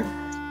again, correct?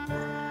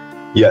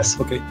 Yes.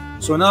 Okay.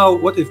 So now,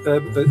 what if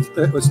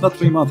it's not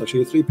 3 months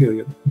actually, 3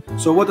 period?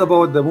 So what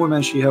about the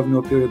woman? She have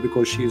no period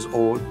because she is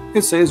old.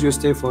 It says you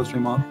stay for 3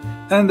 months,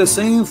 and the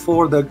same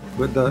for the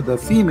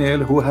female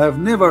who have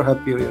never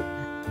had period.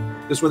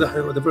 This is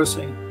what the verse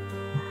saying.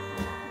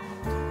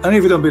 And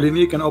if you don't believe me,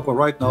 you can open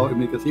right now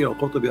Ibn Kathir,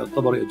 Al-Qurtubi,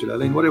 Al-Tabari,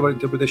 Al-Jalalain, whatever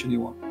interpretation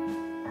you want.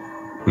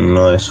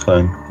 No, it's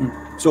fine.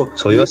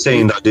 So you're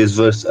saying that this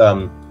verse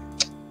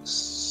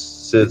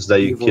says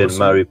that you can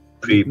marry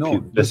no,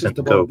 this is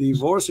about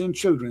divorcing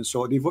children.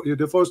 So you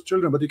divorce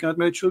children, but you can't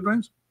marry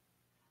children?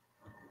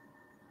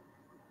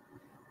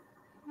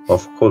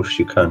 Of course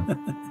you can.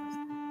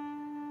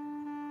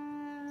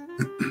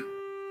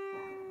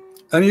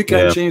 And you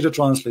can change the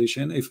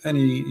translation if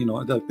any, you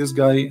know, that this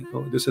guy,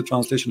 this is a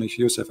translation of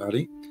Yusuf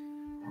Ali.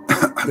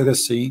 Let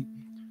us see.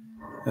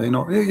 You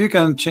know, you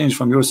can change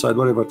from your side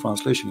whatever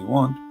translation you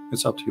want.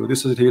 It's up to you.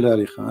 This is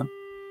Hilali Khan.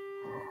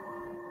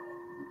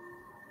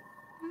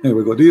 Here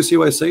we go. Do you see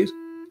what it says?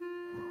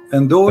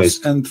 And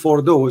those and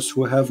for those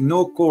who have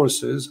no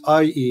courses,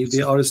 i.e.,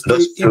 they are still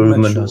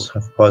immature.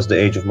 Have passed the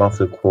age of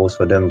monthly course.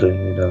 For them,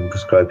 the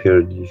prescribed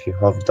period. If you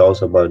have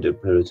doubts about their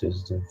period,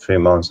 is 3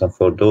 months. And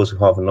for those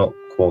who have no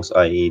course,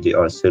 i.e., they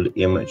are still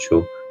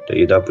immature, the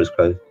either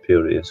prescribed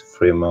period is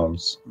 3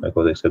 months,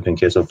 because except in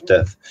case of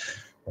death.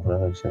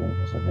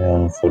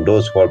 And for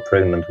those who are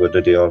pregnant,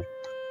 whether they are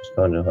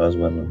your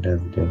husband or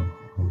death, they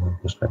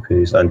prescribed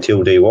periods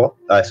until they what?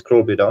 I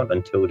scroll it down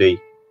until they.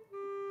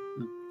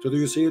 So do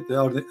you see it? They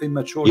are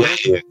immature. Yeah,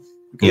 yeah.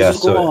 Okay, Yeah.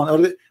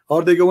 So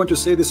are they going to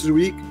say this is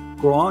weak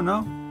Quran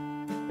now?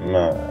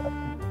 No.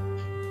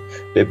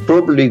 They're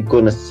probably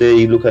gonna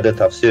say look at the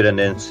TAFSIR and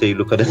then say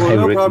look at the.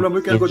 Well, no problem.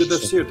 We can go to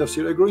TAFSIR.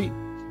 TAFSIR agree.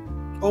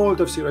 All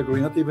TAFSIR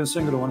agree. Not even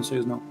single one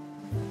says no.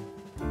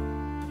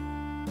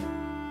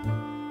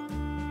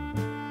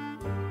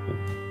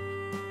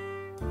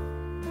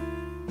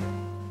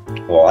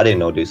 Well, I didn't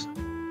know this.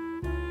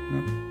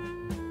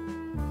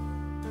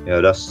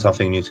 Yeah, that's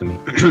something new to me.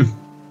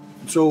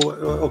 So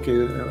okay,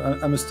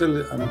 I'm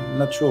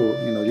not sure.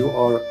 You know, you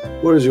are.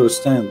 Where is your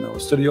stand now?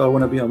 Still, you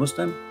want to be a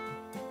Muslim?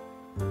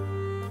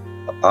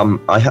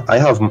 I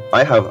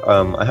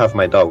have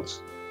my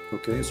doubts.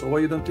 Okay, so why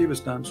you don't leave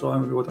Islam? So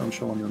what I'm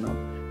showing you now.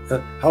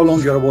 How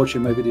long you are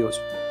watching my videos?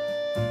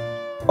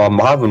 I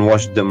haven't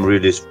watched them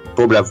really.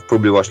 I've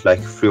probably watched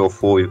like 3 or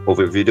 4 of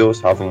your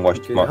videos. I haven't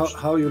watched much.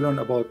 How you learn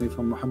about me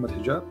from Muhammad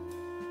Hijab?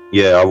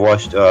 Yeah, I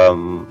watched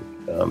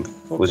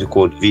what's it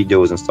called,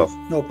 videos and stuff.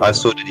 No problem. I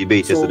saw the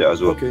debate yesterday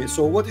as well. Okay,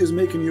 so what is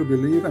making you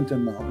believe until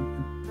now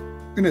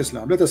in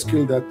Islam? Let us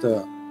kill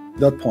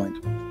that point.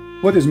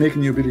 What is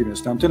making you believe in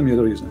Islam? Tell me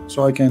the reason,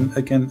 so I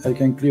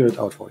can clear it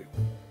out for you.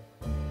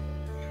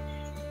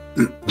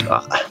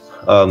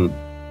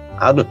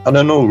 I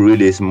don't know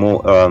really. It's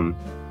more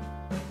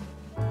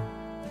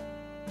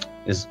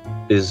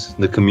is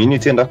the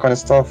community and that kind of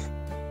stuff.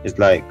 It's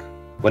like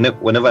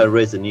whenever I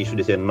raise an issue,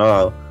 they say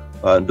no,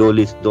 don't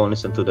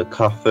listen to the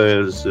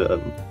kafirs.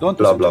 Don't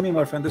blah, listen blah. to me,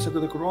 my friend. Listen to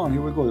the Quran.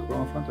 Here we go. The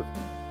Quran in front of you.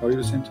 Are you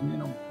listening to me?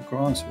 No, the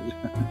Quran says.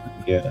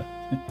 Yeah.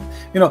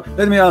 You know,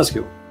 let me ask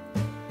you.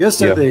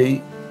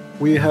 Yesterday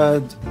we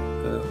had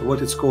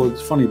what it's called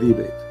funny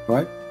debate,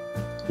 right?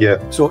 Yeah.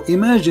 So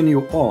imagine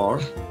you are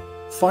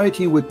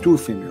fighting with 2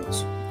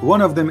 females.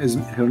 One of them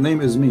her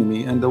name is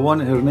Mimi, and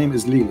her name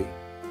is Lily.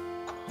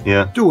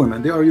 Yeah. 2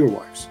 women. They are your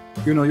wives.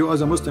 You know, you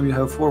as a Muslim, you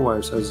have 4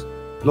 wives as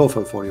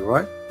lawful for you,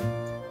 right?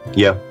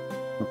 Yeah.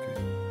 Okay.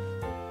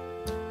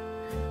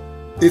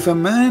 If a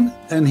man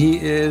and he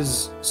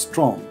is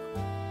strong,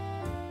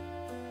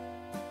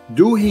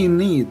 do he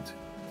need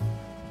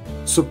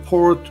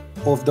support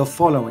of the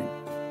following?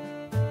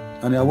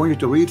 And I want you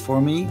to read for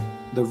me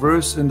the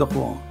verse in the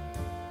Quran.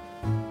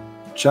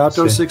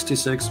 Chapter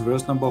 66,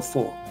 verse number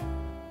 4.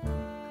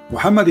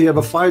 Muhammad, he have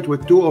a fight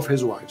with 2 of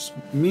his wives,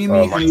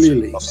 Mimi and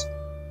Lily.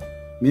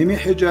 Mimi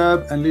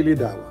Hijab and Lily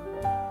Dawa.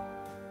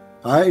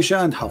 Aisha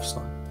and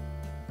Hafsa.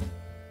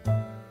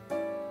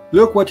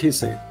 Look what he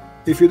said.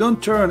 If you don't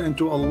turn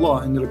into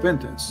Allah in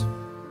repentance,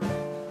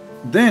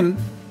 then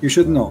you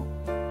should know.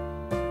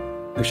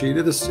 Actually,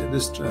 you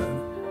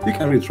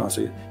can read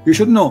translate. You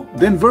should know.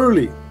 Then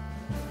verily,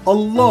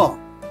 Allah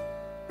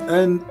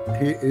and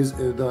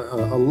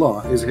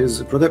Allah is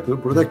his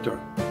protector.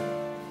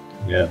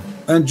 Yeah.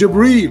 And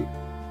Jibreel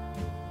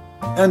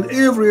and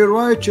every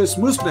righteous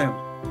Muslim,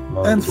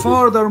 and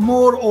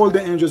furthermore all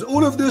the angels.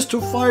 All of this to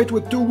fight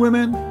with 2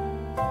 women.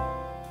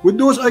 With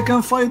those I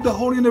can fight the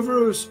whole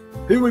universe.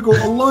 Here we go.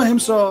 Allah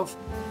himself.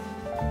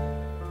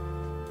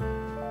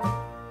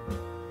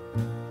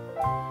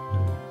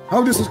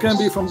 How this can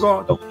be from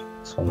God?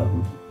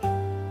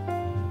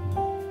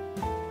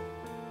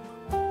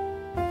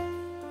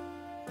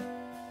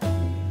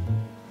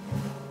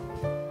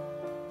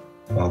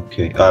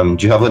 Okay.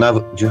 Do you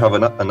have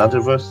another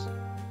verse?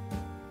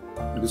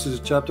 This is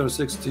chapter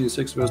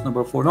 66, verse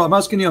number 4. No, I'm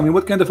asking you, I mean,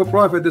 what kind of a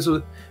prophet this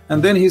is?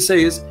 And then he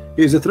says,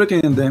 he's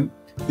threatening them.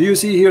 Do you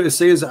see here it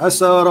says,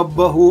 Asa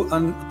Rabbahu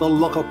an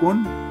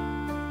tallaqakun?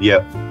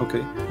 Yeah.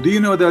 Okay. Do you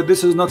know that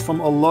this is not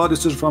from Allah,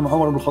 this is from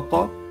Umar ibn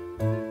Khattab?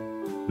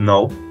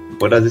 No.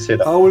 What does it say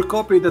that? I will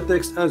copy the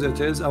text as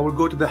it is. I will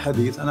go to the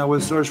hadith and I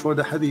will search for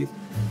the hadith.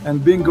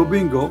 And bingo,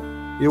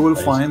 you will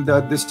find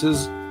that this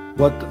is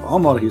what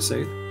Umar he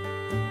said,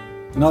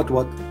 not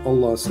what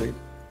Allah said.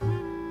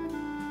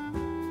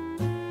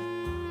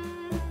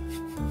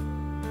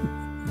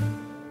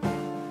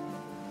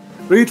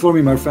 Read for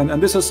me, my friend.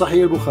 And this is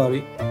Sahih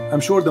al-Bukhari. I'm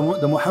sure the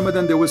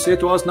Muhammadan, they will say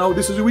to us now,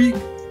 this is weak.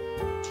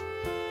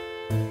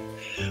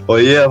 Oh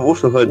yeah, I've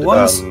also heard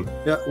once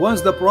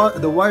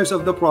the wives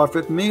of the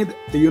Prophet made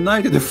a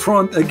united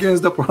front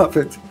against the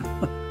Prophet.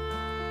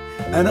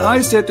 And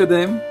I said to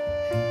them,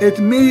 it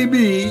may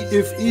be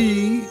if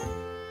he,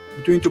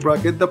 between 2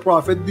 brackets, the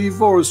Prophet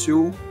divorce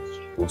you,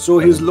 so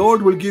his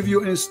Lord will give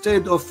you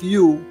instead of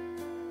you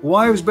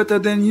wives better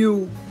than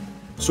you.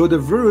 So the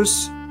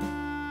verse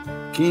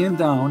came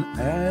down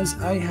as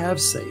I have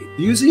said.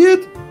 Do you see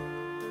it?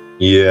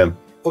 Yeah.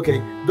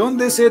 Okay, don't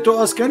they say to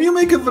us, can you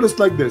make a verse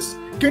like this?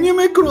 Can you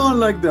make Quran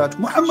like that?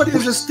 Muhammad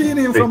is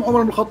stealing from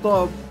Umar ibn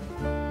Khattab.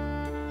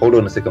 Hold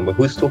on a second, but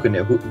who's talking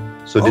here?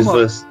 So this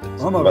verse,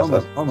 Umar,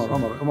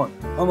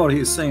 he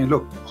is saying,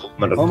 look,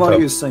 Umar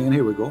is saying,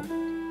 here we go.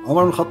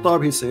 Umar ibn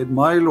Khattab, he said,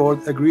 my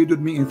Lord agreed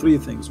with me in 3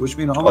 things, which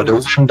means Umar. Oh, the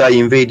one that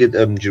invaded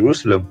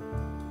Jerusalem.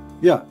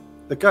 Yeah,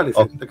 the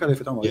Caliphate, the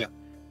Caliphate Umar. Yeah.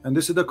 And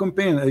this is the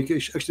campaign.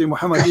 Actually,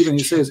 Muhammad even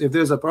he says, if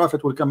there's a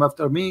prophet will come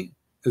after me,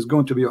 it's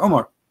going to be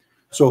Umar.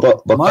 So,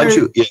 but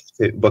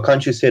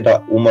can't you say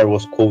that Umar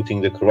was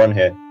quoting the Quran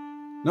here?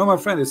 No, my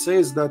friend, it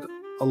says that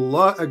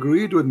Allah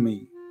agreed with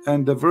me,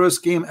 and the verse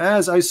came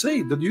as I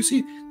say. Did you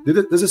see?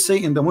 Does it say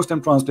in the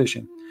Muslim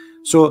translation?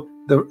 So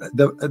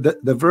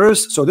the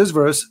verse, so this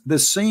verse, the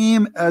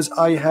same as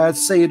I had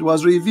said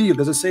was revealed.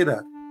 Does it say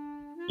that?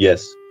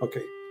 Yes.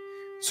 Okay.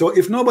 So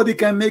if nobody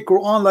can make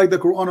Quran like the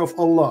Quran of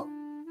Allah,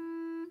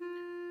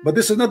 but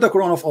this is not the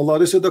Quran of Allah,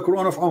 this is the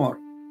Quran of Umar.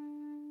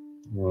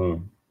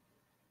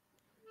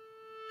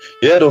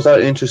 Yeah, those are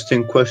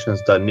interesting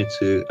questions that need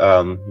to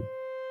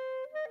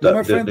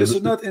my friend, this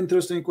is not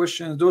interesting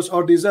questions. Those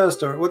are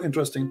disaster. What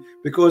interesting?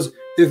 Because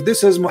if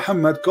this is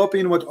Muhammad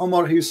copying what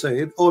Omar he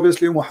said,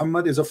 obviously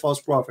Muhammad is a false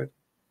prophet.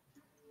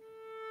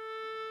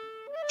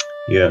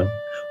 Yeah.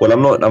 Well,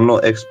 I'm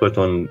not expert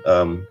on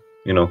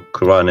you know,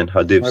 Quran and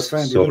Hadith. My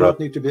friend, you do not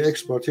need to be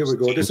expert. Here we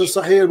go. This is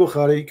Sahih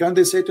Bukhari. Can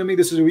they say to me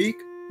this is weak?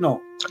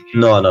 No.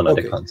 No,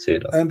 okay. They can't say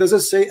that. And does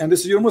it say? And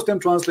this is your Muslim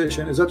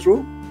translation. Is that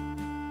true?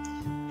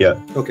 Yeah.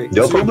 Okay.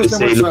 They'll probably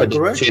say, look at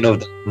the chain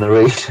of the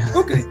narration.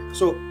 Okay.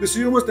 So this is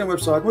your Muslim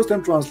website,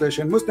 Muslim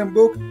translation, Muslim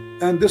book,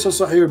 and this is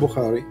Sahih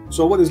Bukhari.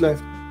 So what is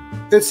left?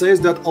 It says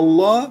that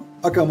Allah,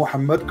 aka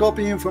Muhammad,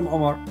 copying from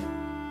Umar.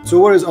 So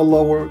where is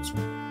Allah words?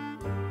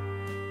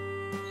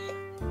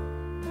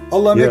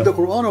 Allah make the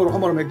Quran or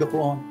Umar make the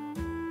Quran?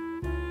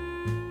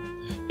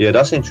 Yeah,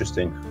 that's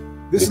interesting.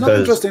 This is not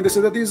interesting. This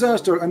is a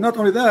disaster. And not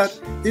only that,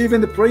 even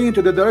the praying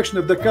to the direction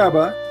of the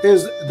Kaaba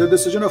is the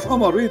decision of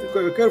Umar. Read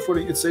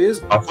carefully. It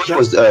says. I thought it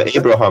was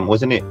Abraham,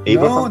 wasn't it?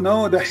 Abraham?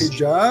 No, the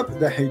hijab.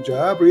 The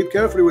hijab. Read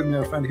carefully with me,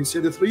 my friend. He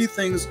said the three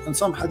things. In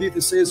some hadith,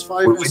 it says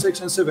 5 and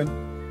 6 and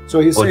 7. So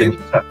he said,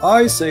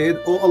 I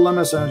said, O Allah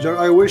Messenger,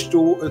 I wish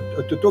to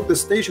take the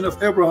station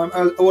of Abraham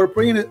as our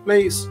praying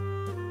place.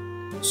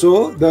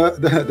 So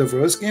the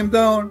verse came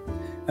down,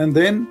 and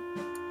then,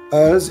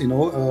 as you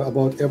know,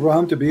 about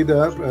Abraham to be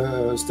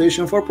the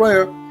station for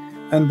prayer,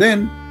 and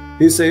then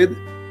he said,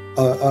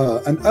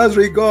 and as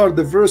regard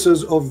the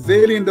verses of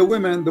veiling the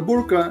women, the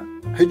burqa,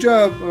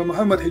 hijab,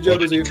 Muhammad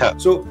hijab.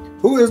 So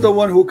who is the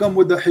one who come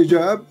with the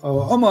hijab?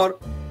 Umar.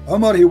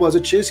 Umar, he was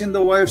chasing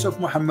the wives of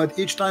Muhammad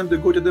each time they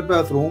go to the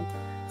bathroom,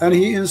 and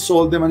he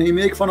insult them and he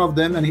make fun of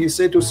them, and he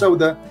said to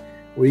Sauda,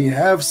 we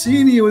have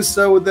seen you,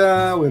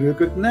 Sauda, we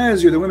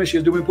recognize you. The woman,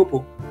 she's doing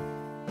poo-poo.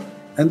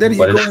 And then he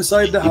go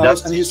inside the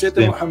house and he said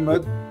to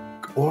Muhammad,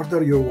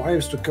 order your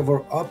wives to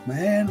cover up,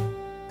 man.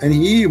 And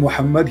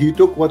Muhammad, he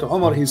took what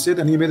Umar he said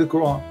and he made the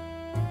Quran.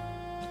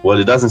 Well,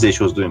 it doesn't say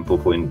she was doing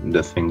poo-poo in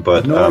the thing,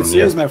 but no, it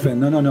says, my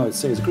friend, no, it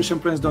says Christian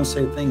friends don't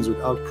say things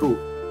without proof.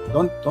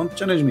 Don't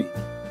challenge me.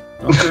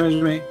 Don't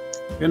challenge me.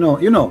 You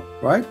know,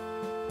 right?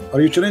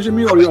 Are you challenging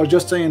me, or you are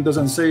just saying it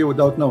doesn't say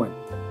without knowing?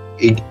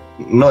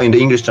 No, in the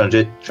English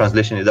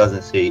translation, it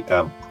doesn't say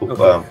poop.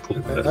 Okay.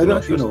 I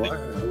don't,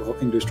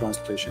 English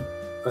translation.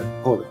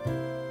 Hold it.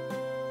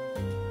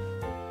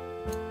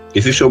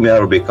 If you show me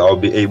Arabic, I'll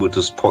be able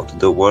to spot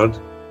the word.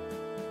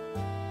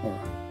 All right.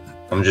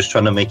 I'm just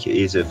trying to make it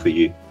easier for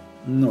you.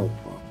 No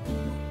problem.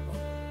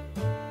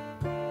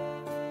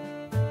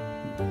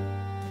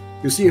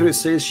 You see here it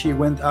says she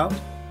went out.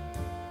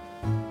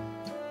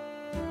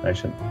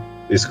 Actually,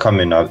 it's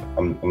coming out.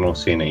 I'm not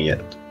seeing it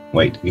yet.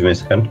 Wait, give me a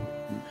second.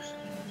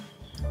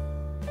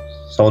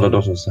 Saw the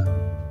daughters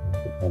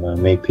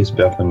may peace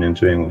be upon them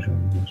doing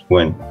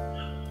when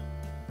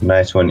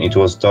nice when it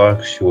was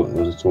dark. She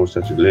was told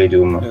such a lady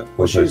woman. Yeah.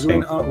 Well, she's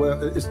going out. Well,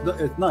 it's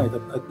at night.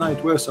 At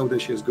night, where Sauda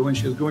she is going?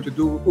 She's going to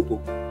do poo-poo.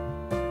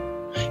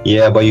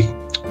 Yeah, but you.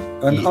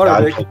 And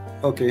Arabic.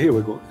 Okay, here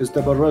we go. It's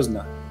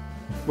tabarrazna.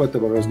 What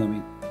tabarrazna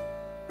mean?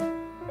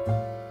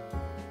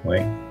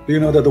 Wait. Do you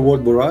know that the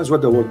word buraz?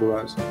 What the word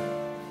buraz?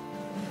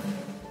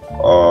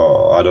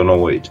 I don't know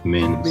what it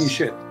means. It means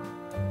shit.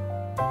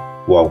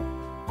 Wow.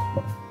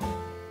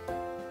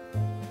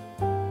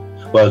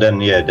 Well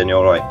then, yeah, then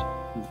you're right.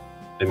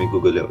 Let me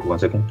Google it 1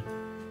 second.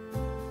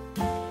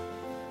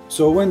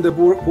 So when the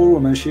poor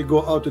woman, she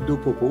go out to do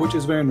poo-poo, which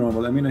is very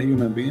normal. I mean, a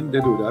human being, they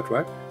do that,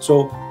 right?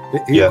 So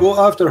he go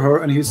after her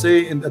and he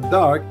say in the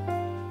dark,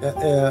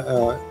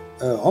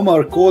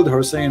 Omar called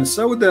her saying,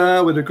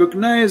 Sauda, we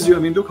recognize you. I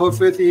mean, look how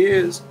filthy he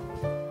is.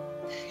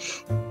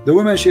 The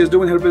woman, she is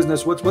doing her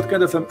business. What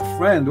kind of a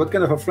friend? What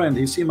kind of a friend?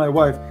 He see my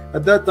wife.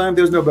 At that time,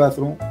 there's no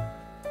bathroom.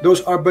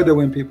 Those are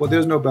Bedouin people.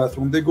 There's no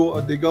bathroom. They go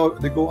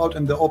out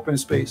in the open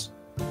space,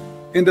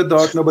 in the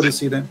dark. Nobody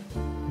see them.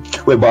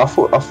 Wait, but I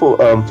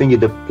thought thinking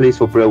the place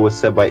for prayer was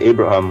set by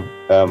Abraham.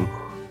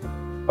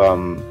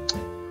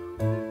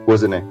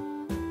 Wasn't it?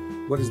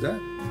 What is that?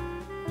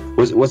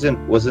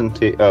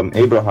 Wasn't it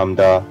Abraham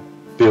that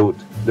built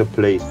the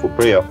place for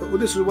prayer? Well,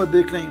 this is what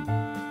they claim.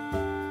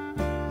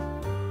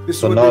 This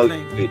is what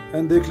they claim,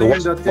 and they claim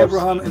that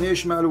Abraham and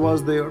Ishmael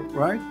was there,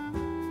 right?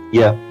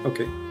 Yeah.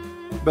 Okay.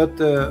 But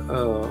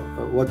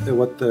what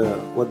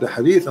the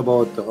hadith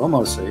about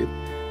Umar said,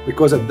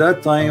 because at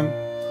that time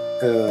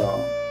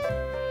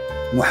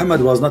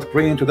Muhammad was not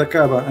praying to the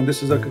Kaaba, and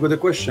this is a good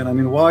question. I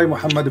mean, why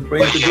Muhammad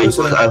praying to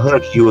Jerusalem? I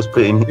heard he was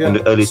praying in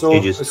the early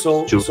stages.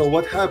 So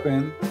what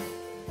happened?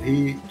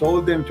 He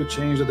told them to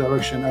change the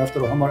direction. After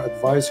Umar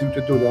advised him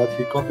to do that,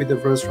 he copied the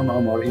verse from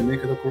Umar. He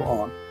made it the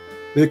Quran,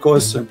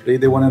 because simply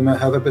they want to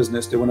have a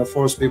business. They want to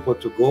force people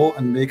to go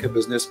and make a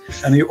business,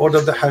 and he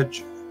ordered the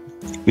Hajj.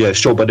 Yeah,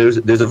 sure, but there's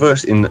a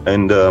verse in the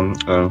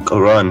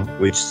Quran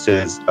which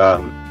says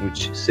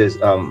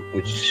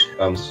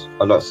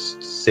Allah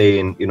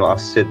saying, you know, I've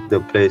set the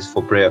place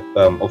for prayer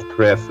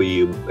prayer for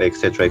you,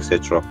 etc.,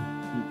 etc.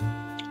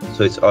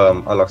 So it's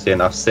Allah saying,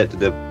 I've set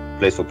the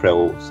place for prayer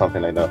or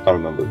something like that. I can't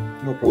remember.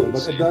 No problem.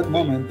 But at that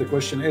moment, the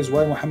question is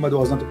why Muhammad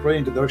was not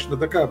praying in the direction of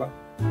the Kaaba,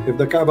 if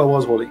the Kaaba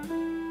was holy.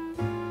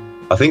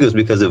 I think it's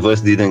because the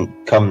verse didn't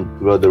come,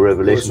 well, the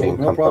revelation so,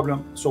 didn't no come. problem.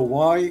 So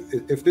why,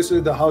 if this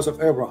is the house of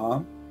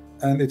Abraham,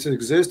 and it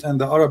exists, and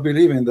the Arab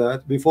believe in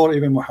that before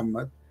even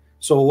Muhammad,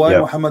 so why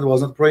Muhammad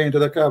was not praying to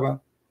the Kaaba?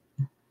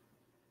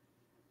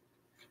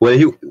 Well,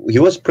 he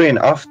was praying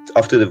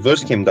after the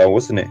verse came down,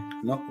 wasn't it?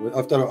 No,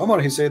 after Umar,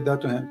 he said that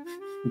to him.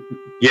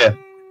 Yeah.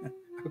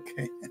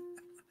 Okay.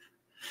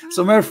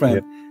 So, my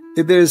friend,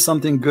 if there is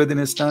something good in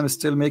Islam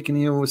still making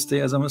you stay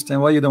as a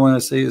Muslim, why you don't want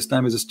to say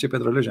Islam is a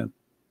stupid religion?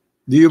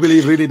 Do you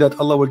believe really that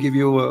Allah will give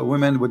you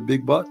women with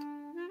big butt?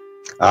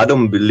 I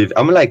don't believe.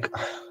 I'm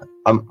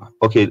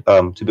okay.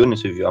 To be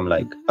honest with you, I'm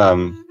like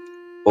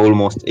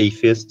almost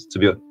atheist. To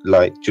be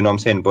like, do you know what I'm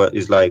saying? But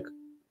it's like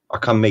I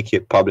can't make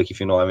it public, if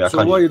you know what I mean.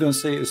 So why you don't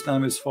say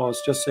Islam is false?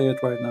 Just say it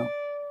right now.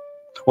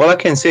 Well, I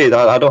can say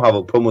that I don't have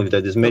a problem with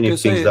that. There's many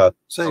things that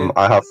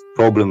I have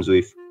problems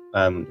with.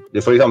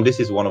 For example, this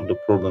is one of the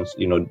problems.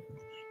 You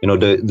know,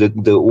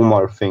 the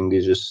Umar thing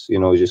is just, you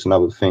know, just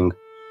another thing.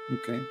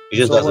 Okay. It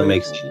just doesn't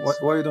make sense.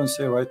 Why you don't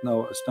say right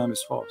now Islam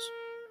is false?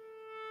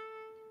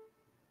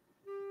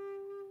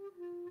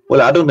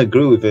 Well, I don't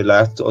agree with it.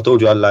 Like I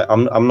told you,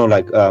 I'm not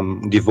like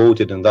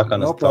devoted and that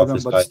kind of stuff. No problem.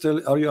 It's but like,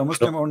 still, are you a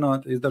Muslim or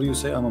not? Either you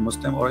say I'm a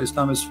Muslim or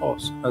Islam is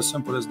false. As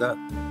simple as that.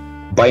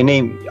 By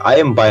name, I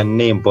am by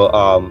name, but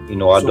you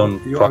know, I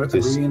don't you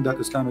practice. You are agreeing that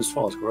Islam is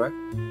false, correct?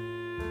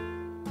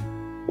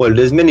 Well,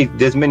 there's many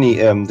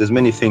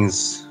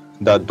things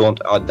that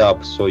don't add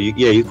up. So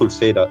you could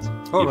say that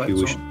if you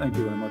wish. Thank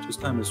you very much.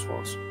 Islam is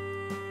false.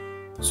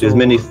 There's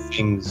many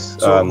things.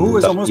 So who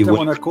is a Muslim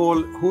on a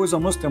call? Who is a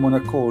Muslim on a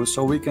call?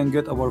 So we can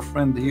get our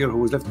friend here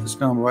who has left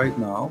Islam right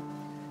now,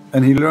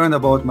 and he learned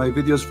about my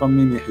videos from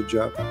Muhammad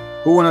Hijab.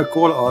 Who wanna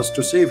call us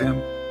to save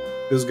him?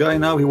 This guy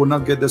now, he will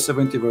not get the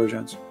 70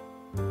 versions.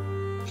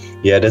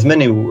 Yeah, there's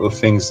many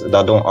things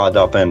that don't add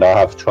up, and I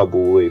have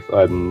trouble with,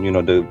 you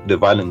know, the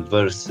violent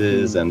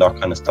verses and that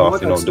kind of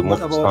stuff. You know, the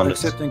what about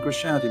accepting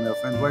Christianity, my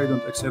friend? Why you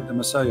don't accept the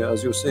Messiah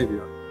as your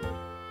savior?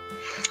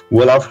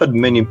 Well, I've heard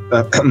many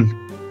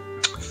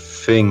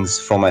things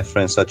from my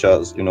friends, such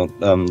as, you know,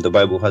 the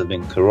Bible has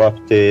been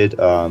corrupted,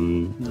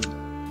 and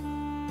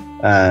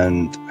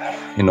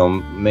you know,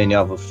 many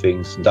other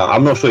things that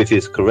I'm not sure if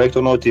it's correct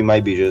or not. It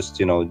might be just,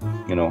 you know.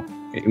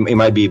 It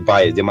might be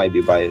biased. They might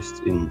be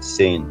biased in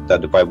saying that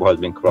the Bible has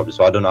been corrupted.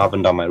 So I don't know. I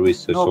haven't done my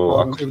research. No so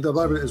problem. If the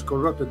Bible is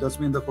corrupted, that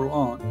means the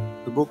Quran,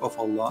 the book of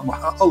Allah.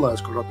 Allah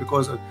is corrupt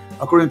because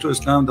according to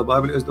Islam, the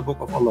Bible is the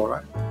book of Allah,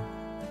 right?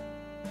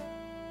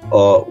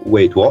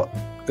 Wait, what?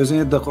 Isn't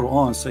it the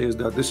Quran says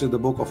that this is the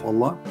book of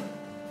Allah?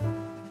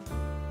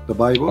 The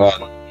Bible?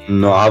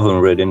 No, I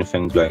haven't read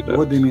anything like that.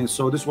 What do you mean?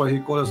 So this is why he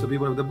calls us the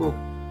people of the book.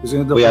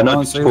 Isn't it the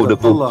Quran says that the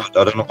book. Allah?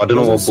 I don't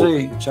know what book.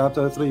 Say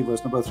chapter 3,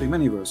 verse number 3,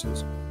 many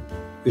verses.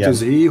 It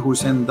is he who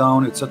sent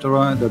down,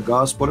 etc., the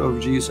gospel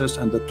of Jesus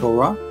and the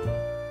Torah.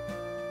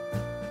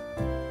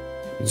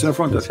 It's in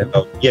front of him.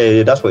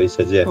 Yeah, that's what he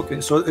says. Yeah.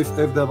 Okay, so if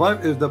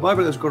the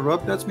Bible is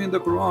corrupt, that means the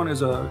Quran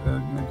is a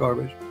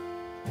garbage,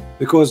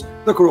 because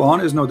the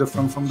Quran is no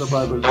different from the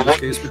Bible in this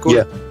case.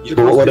 Because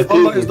if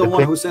Allah is the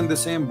one who sent the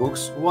same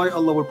books, why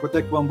Allah will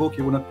protect one book,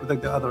 He will not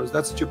protect the others?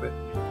 That's stupid.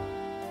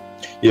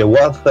 Yeah,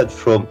 what I've heard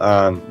from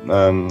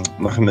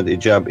Muhammad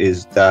Hijab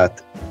is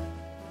that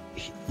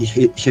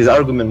his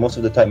argument most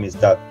of the time is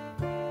that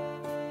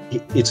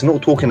it's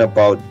not talking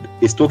about.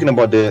 It's talking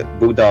about the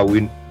book that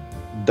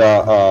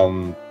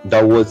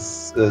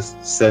was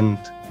sent.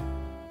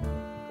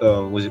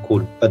 What's it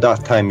called at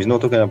that time? It's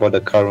not talking about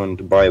the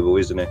current Bible,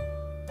 isn't it?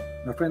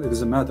 My friend, it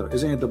doesn't matter.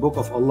 Isn't it the book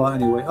of Allah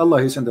anyway?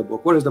 Allah, He sent the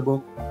book. Where is the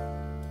book?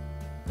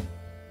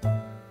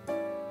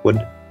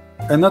 What?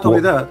 And not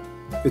only that,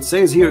 it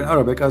says here in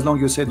Arabic. As long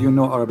as you said you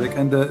know Arabic,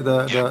 and the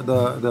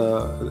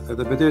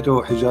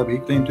potato hijab, he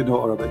claimed to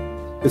know Arabic.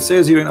 It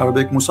says here in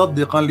Arabic,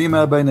 مُصَدِّقًا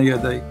لِمَا بَيْنَ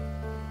يَدَيْهِ,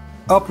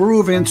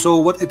 approving, so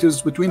what it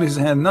is between his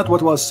hand, not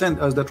what was sent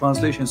as the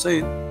translation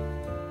said.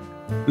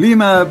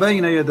 لِمَا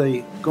بَيْنَ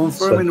يَدَيْهِ,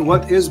 confirming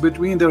what is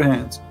between their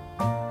hands.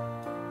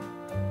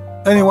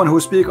 Anyone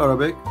who speak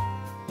Arabic,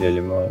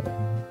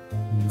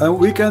 and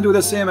we can do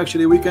the same.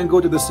 Actually, we can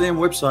go to the same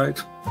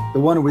website,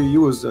 the one we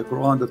use,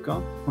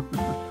 Qur'an.com.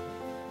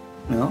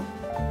 You know?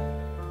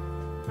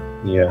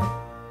 Yeah.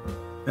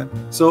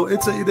 So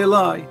they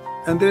lie,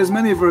 and there's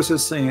many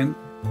verses saying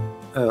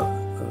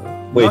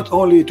not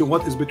only to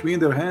what is between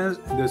their hands.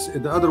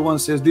 The other one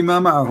says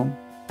dima ma'ahum.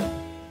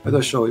 Let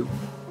us show you.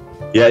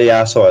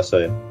 Yeah, I saw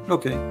it.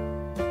 Okay,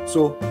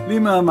 so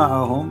lima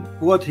ma'ahum,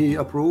 what he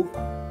approved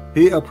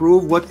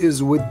what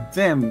is with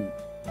them.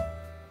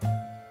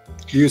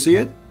 Do you see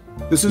it?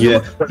 This is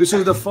this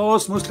is the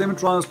false Muslim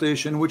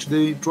translation which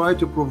they try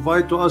to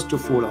provide to us to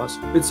fool us.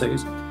 It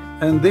says,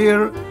 and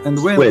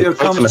when there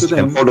comes to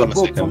them a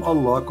book from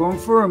Allah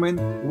confirming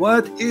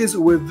what is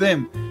with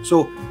them.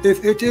 So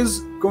if it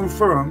is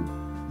confirmed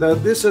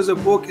that this is a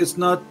book, it's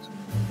not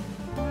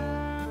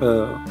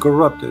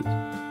corrupted.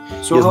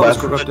 So how is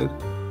corrupted?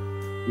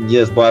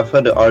 Yes, but I've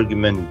heard the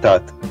argument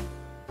that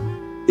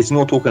it's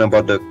not talking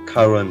about the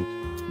current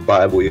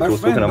Bible. It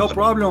was talking no about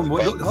problem.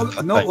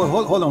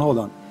 Hold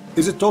on.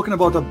 Is it talking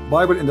about the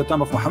Bible in the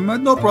time of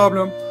Muhammad? No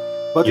problem.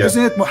 But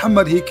isn't it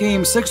Muhammad? He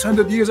came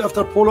 600 years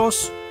after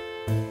Bulus.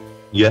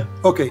 Yeah.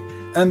 Okay.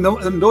 And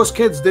those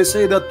kids, they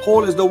say that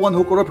Paul is the one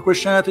who corrupted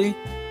Christianity.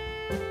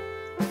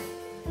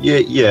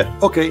 Yeah.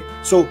 Okay.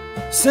 So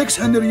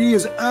 600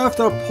 years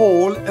after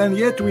Paul, and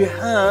yet we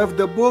have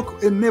the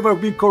book and never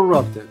been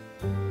corrupted.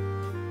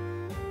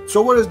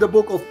 So what is the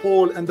book of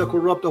Paul and the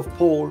corrupt of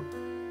Paul?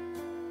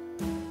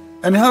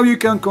 And how you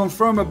can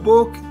confirm a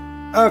book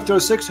after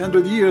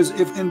 600 years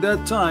if in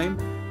that time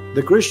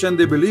the Christian,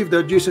 they believe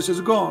that Jesus is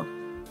God?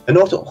 And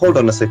also, hold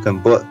on a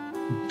second, but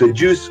the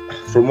Jews,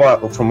 from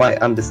my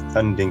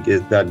understanding,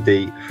 is that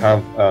they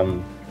have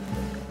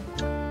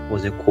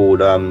what's it called,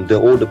 the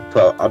older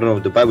part. I don't know,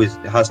 the Bible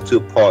has two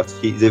parts.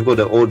 They've got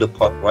the older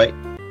part, right?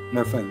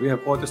 My friend, we have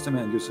Old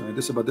Testament and New Testament.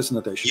 This is about this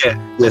notation. Yeah.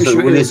 The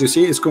issue is, you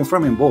see, it's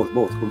confirming both.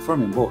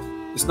 Confirming both.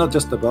 It's not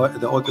just about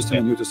the Old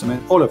Testament, New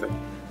Testament, all of it.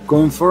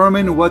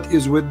 Confirming what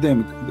is with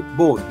them,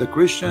 both the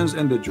Christians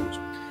and the Jews.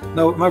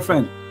 Now, my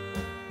friend,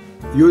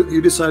 you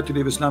decide to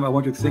leave Islam. I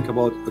want you to think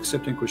about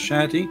accepting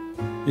Christianity.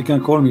 You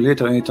can call me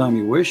later anytime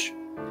you wish.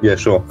 Yeah,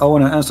 sure. I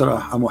want to answer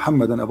a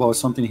Muhammadan about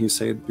something he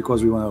said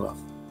because we want to laugh.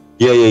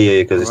 Yeah,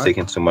 because it's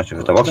taking so much of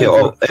your time.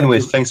 Okay.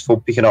 Anyways, thanks for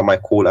picking up my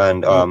call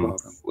and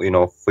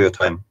for your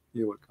time.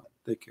 You're welcome.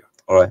 Take care.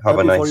 All right. Have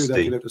a nice day.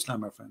 That you left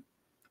Islam, my friend,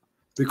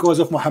 because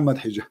of Muhammad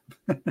Hijab.